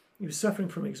 He was suffering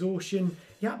from exhaustion.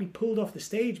 He had to be pulled off the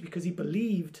stage because he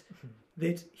believed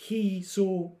that he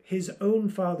saw his own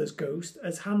father's ghost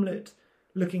as Hamlet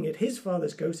looking at his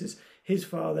father's ghost, as his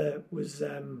father was,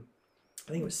 I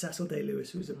think it was Cecil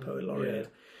Day-Lewis, who was a poet laureate.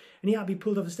 Yeah. And he had to be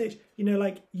pulled off the stage. You know,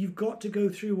 like, you've got to go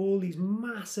through all these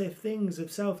massive things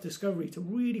of self-discovery to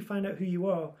really find out who you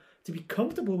are, to be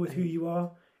comfortable with who you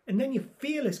are. And then you're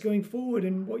fearless going forward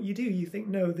in what you do. You think,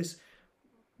 no, this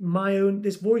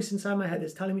voice inside my head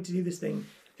that's telling me to do this thing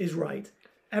is right.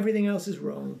 Everything else is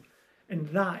wrong. And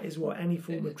that is what any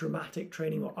form of dramatic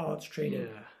training or arts training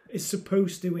is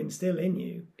supposed to instill in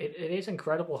you. It is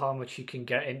incredible how much you can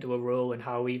get into a role, and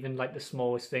how even like the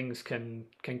smallest things can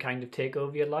kind of take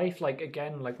over your life. Like,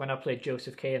 again, like when I played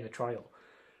Joseph K in The Trial,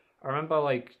 I remember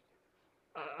like,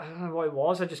 I don't know what it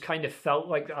was, I just kind of felt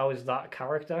like I was that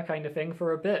character kind of thing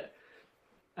for a bit.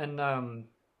 And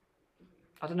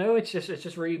I don't know. It's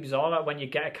just really bizarre that when you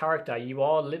get a character,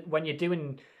 when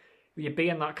you're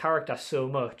being that character so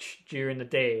much during the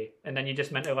day, and then you're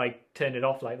just meant to like turn it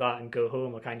off like that and go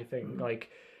home, or kind of thing. Like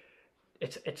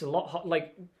it's a lot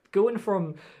like going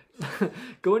from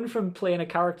going from playing a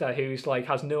character who's like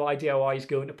has no idea why he's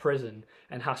going to prison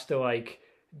and has to like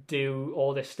do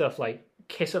all this stuff like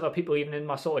kiss other people even in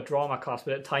my sort of drama class,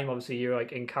 but at the time obviously you're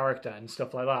like in character and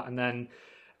stuff like that, and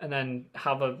then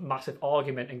have a massive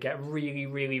argument and get really,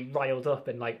 really riled up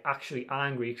and like actually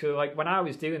angry. So like when I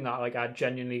was doing that, like I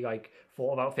genuinely like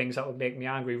thought about things that would make me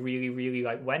angry, really, really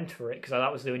like went for it, because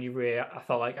that was the only way I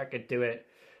felt like I could do it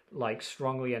like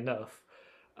strongly enough.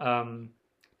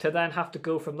 To then have to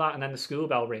go from that, and then the school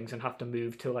bell rings and have to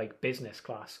move to like business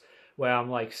class where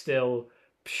I'm like still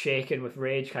shaking with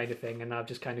rage kind of thing, and I've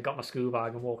just kind of got my school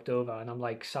bag and walked over, and I'm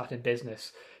like sat in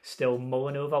business still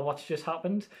mulling over what's just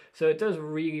happened. So it does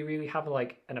really, really have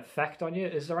like an effect on you.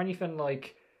 Is there anything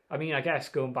like, I mean, I guess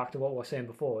going back to what we were saying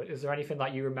before, is there anything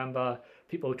that you remember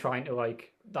people trying to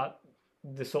like that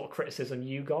the sort of criticism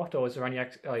you got, or is there any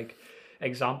like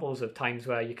examples of times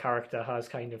where your character has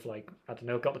kind of like, I don't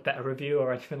know, got the better review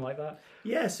or anything like that?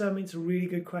 Yes, I mean, it's a really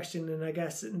good question, and I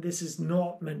guess this is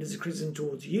not meant as a criticism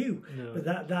towards you,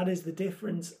 but that is the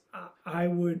difference. I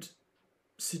would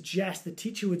suggest the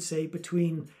teacher would say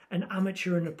between an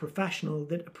amateur and a professional,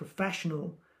 that a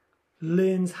professional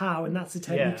learns how, and that's the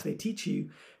techniques they teach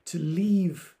you, to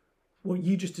leave what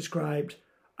you just described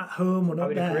at home or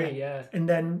not there. Agree, yeah. And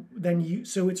then you,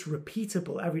 so it's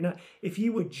repeatable every night. If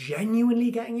you were genuinely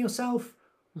getting yourself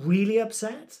really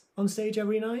upset on stage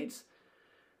every night,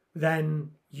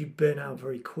 then you'd burn out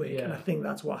very quick. Yeah. And I think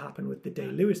that's what happened with the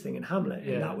Day-Lewis thing in Hamlet,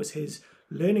 and that was his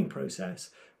learning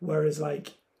process. Whereas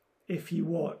like if you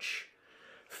watch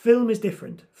film is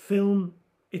different. Film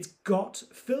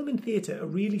and theatre are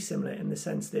really similar in the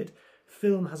sense that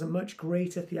film has a much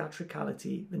greater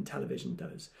theatricality than television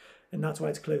does. And that's why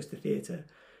it's close to theatre.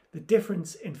 The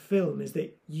difference in film is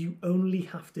that you only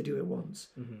have to do it once.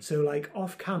 Mm-hmm. So like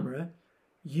off camera,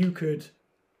 you could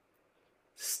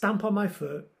stamp on my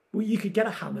foot, well, you could get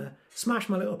a hammer, smash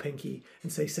my little pinky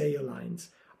and say your lines.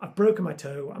 I've broken my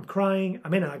toe, I'm crying,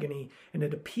 I'm in agony, and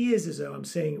it appears as though I'm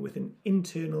saying it with an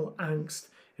internal angst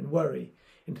and worry.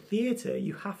 In theatre,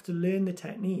 you have to learn the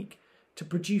technique to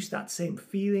produce that same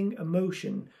feeling,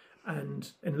 emotion,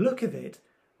 and look of it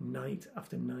night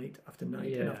after night after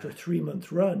night. And after a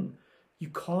 3-month run, you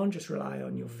can't just rely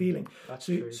on your feeling.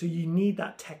 So you need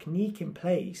that technique in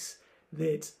place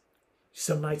that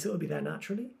some nights it'll be there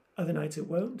naturally, other nights it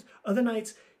won't. Other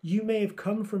nights you may have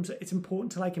come from, it's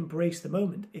important to like embrace the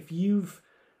moment. If you've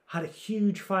had a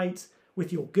huge fight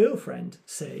with your girlfriend,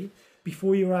 say,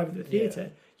 before you arrive at the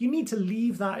theatre, you need to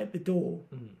leave that at the door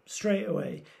straight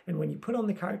away. And when you put on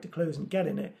the character clothes and get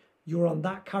in it, you're on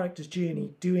that character's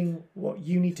journey doing what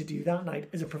you need to do that night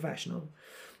as a professional.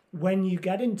 When you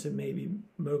get into maybe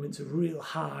moments of real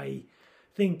high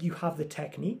thing, you have the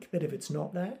technique that if it's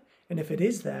not there, and if it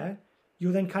is there,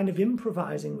 you're then kind of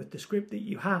improvising with the script that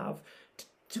you have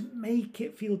to make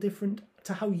it feel different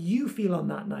to how you feel on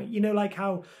that night. You know, like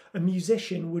how a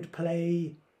musician would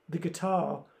play the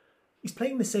guitar. He's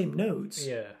playing the same notes.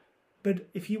 Yeah. But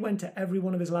if you went to every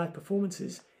one of his live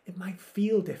performances, it might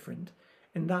feel different.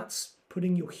 And that's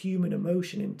putting your human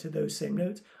emotion into those same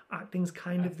notes. Acting's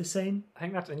kind of the same. I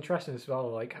think that's interesting as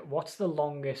well. Like, what's the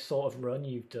longest sort of run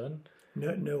you've done?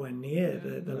 Nowhere near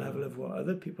the level of what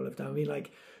other people have done. I mean,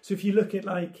 like, so if you look at,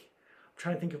 like, I'm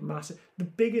trying to think of the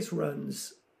biggest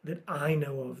runs that I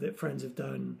know of that friends have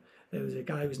done. There was a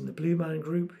guy who was in the Blue Man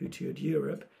Group who toured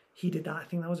Europe. He did that, I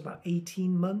think that was about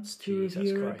 18 months tour of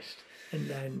Europe. Christ. And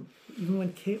then even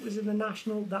when Kit was in the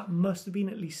National, that must have been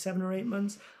at least 7 or 8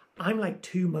 months. I'm like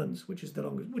 2 months, which is the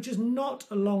longest, which is not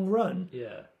a long run.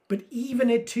 Yeah. But even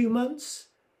at 2 months,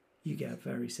 you get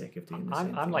very sick of doing the same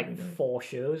thing. I'm like 4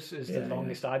 shows is the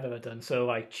longest I've ever done. So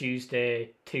like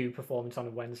Tuesday, 2 performances on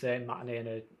a Wednesday, matinee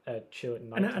and a show at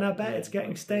night. And I bet it's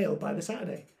getting stale by the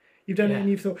Saturday. You've done it and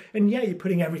you've thought, and you're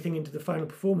putting everything into the final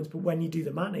performance, but when you do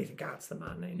the matinee, you think, it's the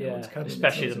matinee. No one's coming.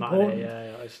 Especially the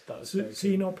matinee. So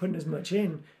you're not putting as much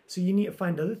in. So you need to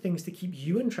find other things to keep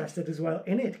you interested as well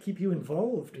in it, to keep you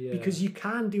involved. Yeah. Because you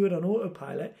can do it on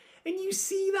autopilot. And you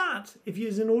see that. If you,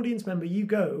 as an audience member, you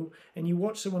go and you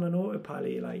watch someone on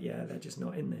autopilot, you're like, they're just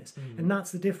not in this. And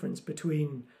that's the difference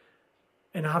between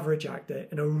an average actor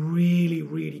and a really,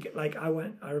 really good, like I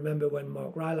remember when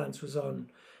Mark Rylance was on,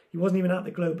 he wasn't even at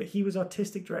the Globe, but he was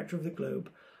artistic director of the Globe.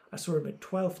 I saw him at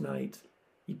Twelfth Night.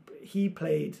 He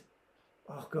played,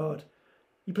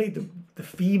 he played the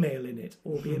female in it,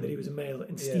 albeit that he was a male.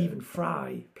 And Stephen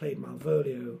Fry played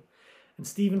Malvolio. And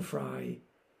Stephen Fry,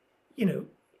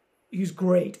 who's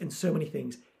great in so many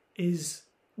things,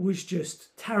 was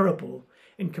just terrible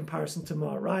in comparison to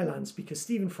Mark Rylance, because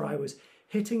Stephen Fry was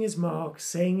hitting his mark,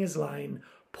 saying his line,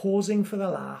 pausing for the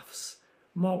laughs.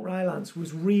 Mark Rylance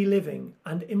was reliving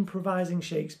and improvising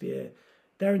Shakespeare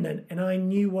there and then, and I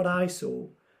knew what I saw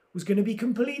was going to be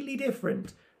completely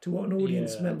different to what an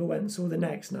audience member went and saw the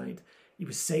next night. He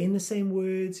was saying the same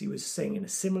words, he was saying in a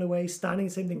similar way, standing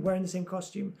the same thing, wearing the same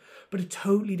costume, but a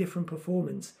totally different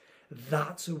performance.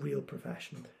 That's a real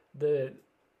professional.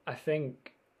 I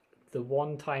think the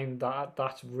one time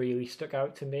that's really stuck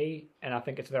out to me, and I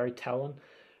think it's very telling,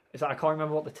 is that I can't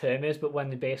remember what the term is, but when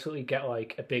they basically get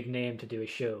like a big name to do a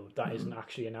show that isn't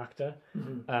actually an actor,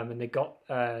 and they got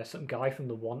some guy from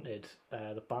The Wanted,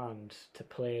 the band, to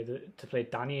play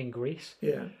Danny in Grease.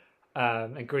 Yeah.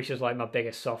 And Grease is like my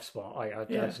biggest soft spot. I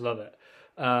just love it.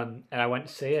 And I went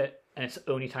to see it, and it's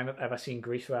the only time I've ever seen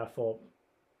Grease where I thought,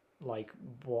 like,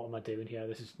 what am I doing here?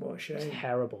 This is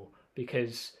terrible,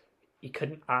 because he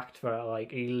couldn't act for it.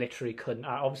 Like, he literally couldn't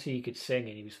act. Obviously, he could sing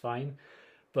and he was fine,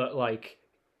 but like,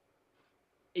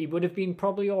 he would have been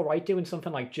probably all right doing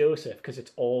something like Joseph, because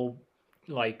it's all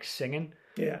like singing.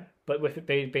 Yeah. But with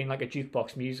it being like a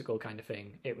jukebox musical kind of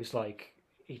thing, it was like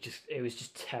it was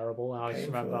just terrible. And I just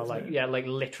remember like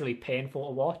literally painful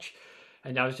to watch.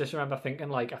 And I was just remember thinking,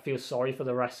 like, I feel sorry for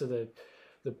the rest of the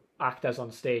actors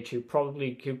on stage who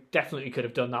definitely could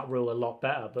have done that role a lot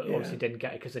better, but obviously didn't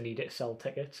get it because they needed to sell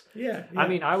tickets. Yeah. I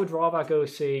mean, I would rather go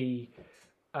see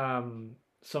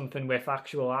something with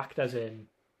actual actors in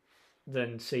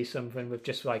than see something with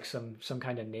just like some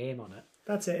kind of name on it.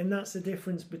 That's it, and that's the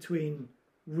difference between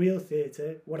real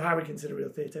theatre, what I would consider real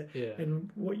theatre, and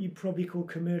what you probably call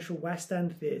commercial West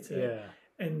End theatre.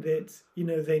 Yeah. And that, you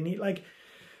know, they need, like,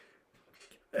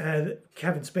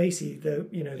 Kevin Spacey, though,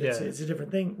 you know, it's a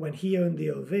different thing. When he owned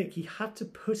the Old Vic, he had to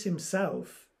put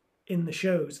himself in the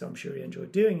shows, I'm sure he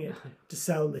enjoyed doing it, to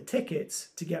sell the tickets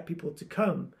to get people to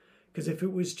come. Because if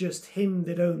it was just him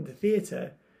that owned the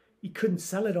theatre, he couldn't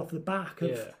sell it off the back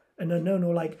of an unknown.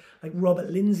 Or like Robert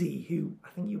Lindsay, who I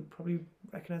think you probably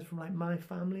recognise from like My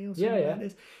Family or something like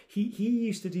this. He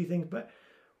used to do things, but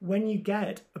when you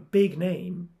get a big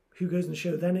name who goes in the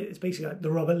show, then it's basically like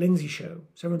the Robert Lindsay show.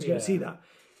 So everyone's going to see that.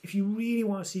 If you really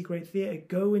want to see great theatre,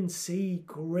 go and see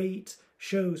great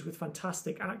shows with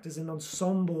fantastic actors and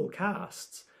ensemble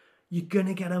casts. You're going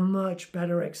to get a much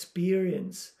better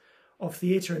experience of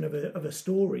theatre and of a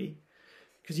story,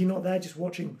 because you're not there just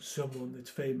watching someone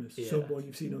that's famous, someone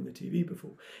you've seen on the TV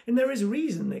before. And there is a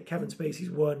reason that Kevin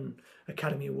Spacey's won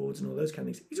Academy Awards and all those kind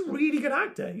of things. He's a really good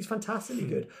actor. He's fantastically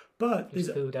good. But he's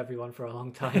fooled everyone for a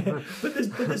long time. but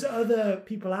there's other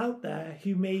people out there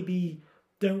who maybe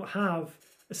don't have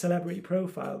a celebrity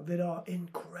profile that are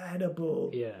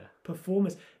incredible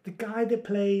performers. The guy that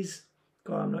plays,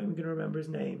 God, I'm not even going to remember his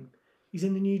name. He's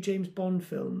in the new James Bond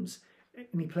films,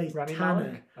 and he plays Rami Tanner.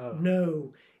 Malek? Oh.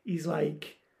 No, he's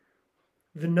like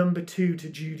the number 2 to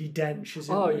Judi Dench, as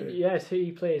it were. Yes,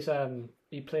 he plays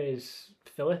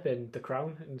Philip in The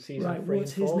Crown in season 3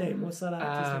 what's and 4. his name? What's that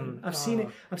actor's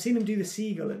name? I've seen him do The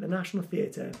Seagull at the National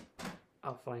Theatre.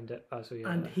 I'll find it.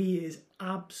 And he is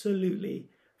absolutely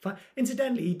fine.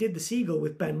 Incidentally, he did The Seagull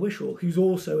with Ben Whishaw, who's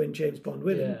also in James Bond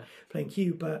with him, playing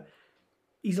Q, but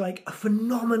he's like a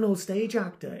phenomenal stage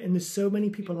actor, and there's so many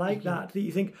people like that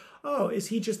you think, oh, is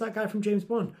he just that guy from James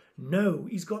Bond? No,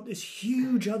 he's got this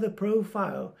huge other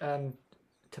profile.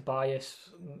 Tobias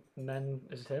Men,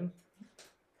 is it him?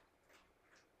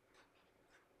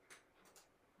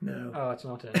 No. Oh, it's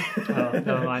not him. Oh,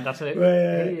 never mind. That's it.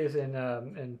 Well, he is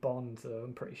in Bond, though,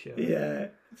 I'm pretty sure. Yeah,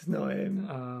 it's not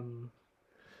him.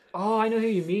 Oh, I know who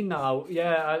you mean now.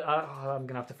 Yeah, I'm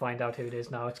gonna have to find out who it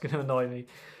is now. It's gonna annoy me.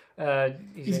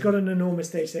 He's got an enormous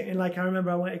stage thing, and like I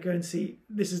remember, I went to go and see.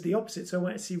 This is the opposite. So I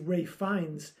went to see Ralph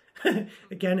Fiennes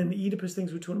again in the Oedipus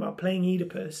things. We're talking about playing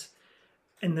Oedipus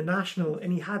in the National,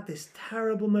 and he had this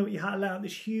terrible moment. He had to let out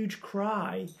this huge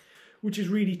cry, which is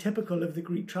really typical of the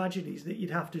Greek tragedies that you'd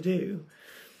have to do.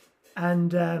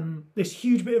 And this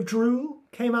huge bit of drool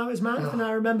came out his mouth, and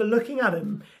I remember looking at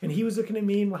him, and he was looking at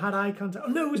me, and we had eye contact.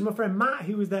 Oh no, it was my friend Matt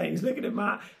who was there. He's looking at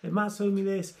Matt, and Matt told me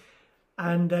this,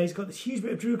 and he's got this huge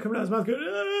bit of drool coming out his mouth, going,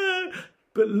 "Ah!"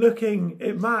 But looking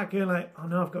at Matt, going like, "Oh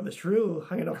no, I've got this drool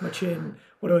hanging off my chin.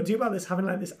 What do I do about this?" Having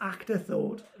like this actor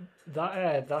thought.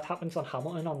 That happens on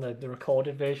Hamilton, on the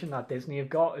recorded version that Disney have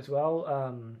got as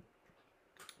well.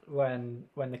 When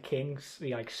the king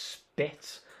like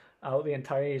spits out the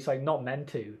entire, it's like not meant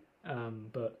to,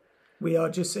 but we are,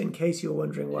 just in case you're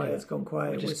wondering why it's gone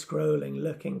quiet, we're scrolling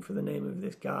looking for the name of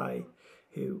this guy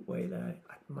who, wait there,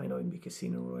 it might not even be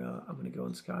Casino Royale. I'm going to go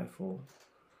on Skyfall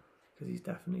because he's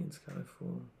definitely in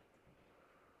Skyfall.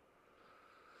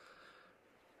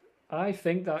 I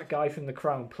think that guy from The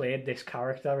Crown played this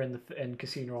character in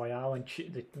Casino Royale, and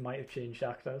they might have changed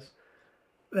actors.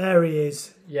 There he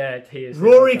is. Yeah, he is.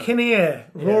 Rory Kinnear.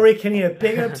 Rory Kinnear.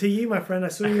 Big up to you, my friend. I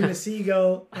saw you in The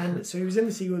Seagull. And so he was in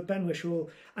The Seagull with Ben Whishaw.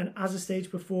 And as a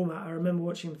stage performer, I remember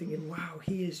watching him thinking, wow,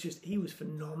 he was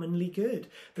phenomenally good.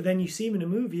 But then you see him in a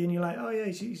movie and you're like, oh yeah,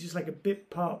 he's just like a bit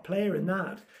part player in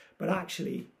that. But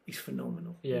actually, he's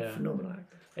phenomenal. Yeah. He's a phenomenal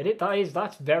actor.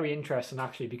 That's very interesting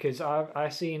actually, because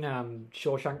I've seen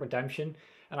Shawshank Redemption,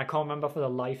 and I can't remember for the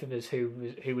life of us who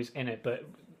was in it, but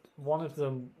one of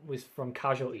them was from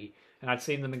Casualty, and I'd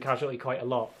seen them in Casualty quite a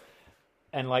lot.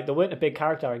 And like, they weren't a big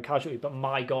character in Casualty, but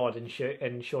my God, in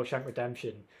Shawshank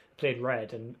Redemption, played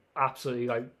Red, and absolutely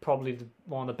like probably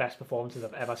one of the best performances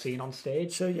I've ever seen on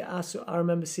stage. So yeah, I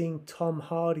remember seeing Tom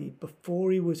Hardy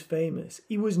before he was famous.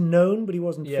 He was known, but he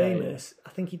wasn't famous.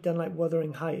 Yeah. I think he'd done like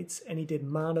Wuthering Heights, and he did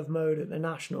Man of Mode at the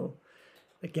National,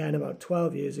 again about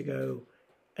 12 years ago,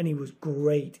 and he was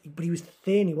great. But he was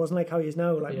thin. He wasn't like how he is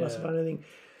now, like massive or anything.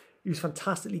 He was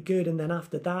fantastically good, and then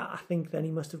after that, I think then he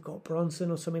must have got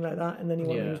Bronson or something like that, and then he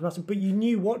was massive. But you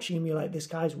knew watching him, you're like, this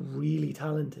guy's really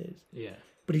talented. Yeah.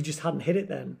 But he just hadn't hit it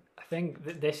then. I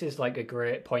think this is like a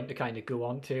great point to kind of go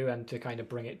on to, and to kind of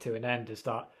bring it to an end, is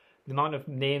that the amount of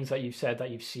names that you've said that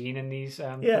you've seen in these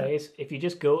plays, if you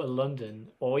just go to London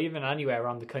or even anywhere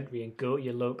around the country and go to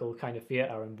your local kind of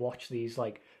theatre and watch these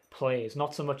like plays,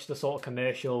 not so much the sort of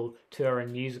commercial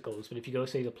touring musicals, but if you go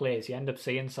see the plays, you end up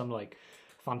seeing some like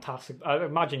fantastic, I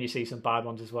imagine you see some bad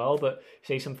ones as well, but you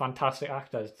see some fantastic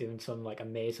actors doing some like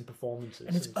amazing performances.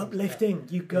 And it's uplifting.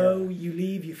 Like you go, you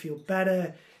leave, you feel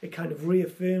better. It kind of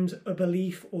reaffirms a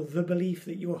belief or the belief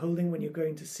that you're holding when you're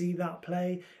going to see that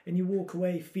play, and you walk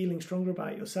away feeling stronger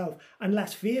about yourself and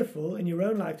less fearful in your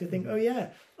own life to think, oh yeah,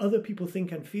 other people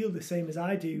think and feel the same as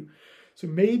I do. So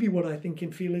maybe what I think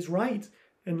and feel is right.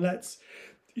 And let's,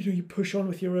 you push on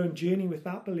with your own journey with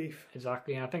that belief.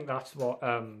 Exactly. And I think that's what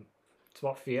it's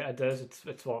what theatre does.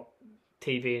 It's what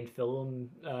TV and film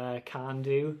can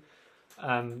do.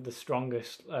 The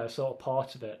strongest sort of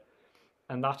part of it,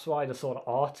 and that's why the sort of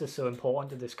art is so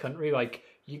important to this country. Like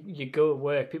you go to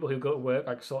work, people who go to work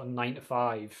like sort of 9 to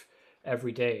 5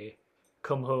 every day,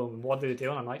 come home, and what do they do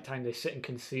on night time? They sit and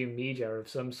consume media of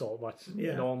some sort. That's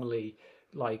normally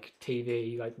like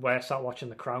TV. Like we're sat watching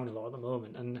The Crown a lot at the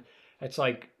moment, and it's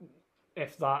like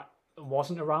if that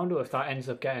wasn't around, or if that ends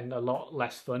up getting a lot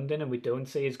less funding and we don't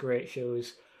see as great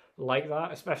shows like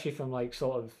that, especially from like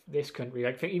sort of this country,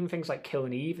 like even things like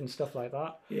Killing Eve and stuff like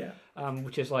that,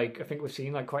 which is like, I think we've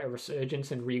seen like quite a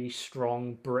resurgence in really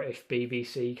strong British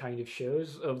BBC kind of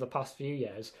shows over the past few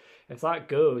years. If that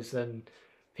goes, then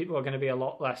people are going to be a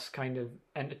lot less kind of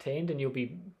entertained, and you'll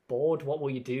be bored. What will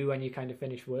you do when you kind of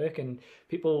finish work? And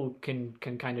people can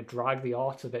kind of drag the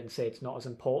art of it and say it's not as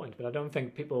important, but I don't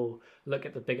think people look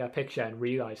at the bigger picture and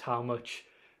realise how much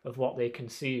of what they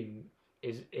consume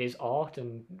is art,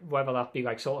 and whether that be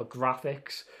like sort of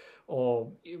graphics,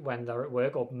 or when they're at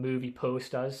work, or movie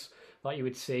posters that you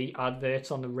would see,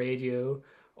 adverts on the radio,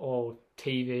 or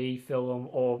TV, film,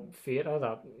 or theatre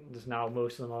that there's now,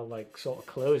 most of them are like sort of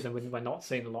closed, and we're not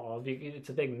seeing a lot of. It's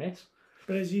a big miss.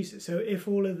 But as you said, so if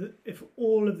all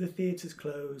of the theatres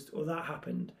closed or that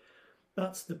happened,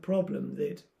 that's the problem,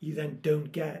 that you then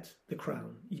don't get The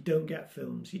Crown, you don't get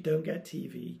films, you don't get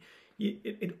TV.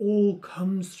 It all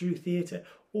comes through theatre.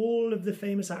 All of the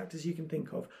famous actors you can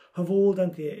think of have all done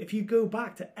theatre. If you go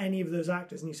back to any of those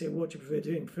actors and you say, what do you prefer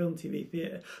doing, film, TV,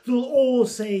 theatre, they'll all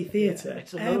say theatre.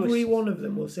 Every one of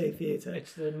them will say theatre.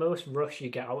 It's the most rush you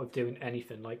get out of doing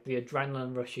anything. Like the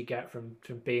adrenaline rush you get from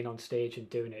being on stage and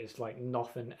doing it is like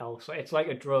nothing else. It's like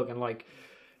a drug, and like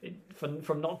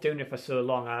from not doing it for so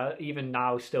long, I even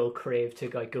now still crave to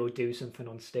like go do something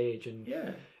on stage. And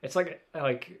it's like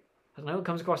I know it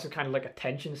comes across as kind of like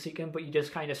attention seeking, but you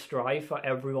just kind of strive for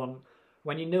everyone.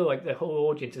 When you know like the whole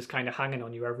audience is kind of hanging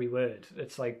on you every word,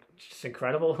 it's like just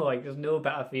incredible. Like there's no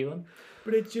better feeling.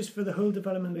 But it's just for the whole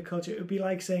development of the culture. It would be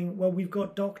like saying, well, we've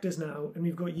got doctors now, and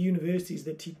we've got universities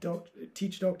that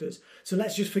teach doctors, so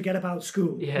let's just forget about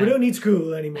school. We don't need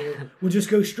school anymore. We'll just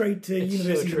go straight to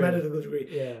university medical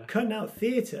degree. Cutting out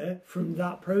theatre from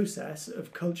that process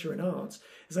of culture and arts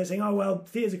is like saying, oh well,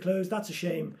 theatres are closed, that's a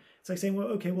shame. It's like saying, well,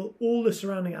 okay, well, all the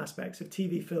surrounding aspects of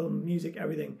TV, film, music,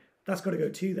 everything, that's got to go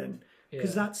too then.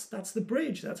 Because that's the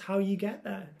bridge. That's how you get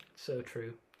there. So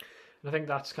true. And I think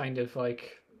that's kind of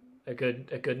like a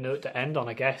good note to end on,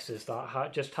 I guess, is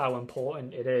that just how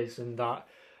important it is, and that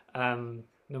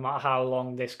no matter how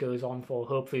long this goes on for,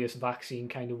 hopefully this vaccine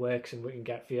kind of works and we can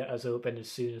get theatres open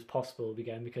as soon as possible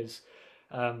again, because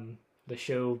the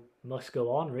show must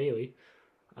go on, really.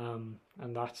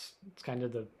 And that's kind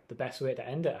of the best way to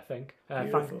end it, I think.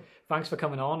 Beautiful. Thanks for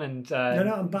coming on. And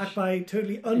No, I'm back by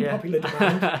totally unpopular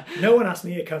demand. No one asked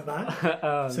me to come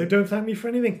back, so don't thank me for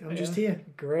anything. I'm just here.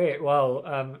 Great. Well,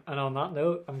 and on that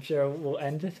note, I'm sure we'll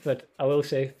end it, but I will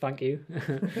say thank you.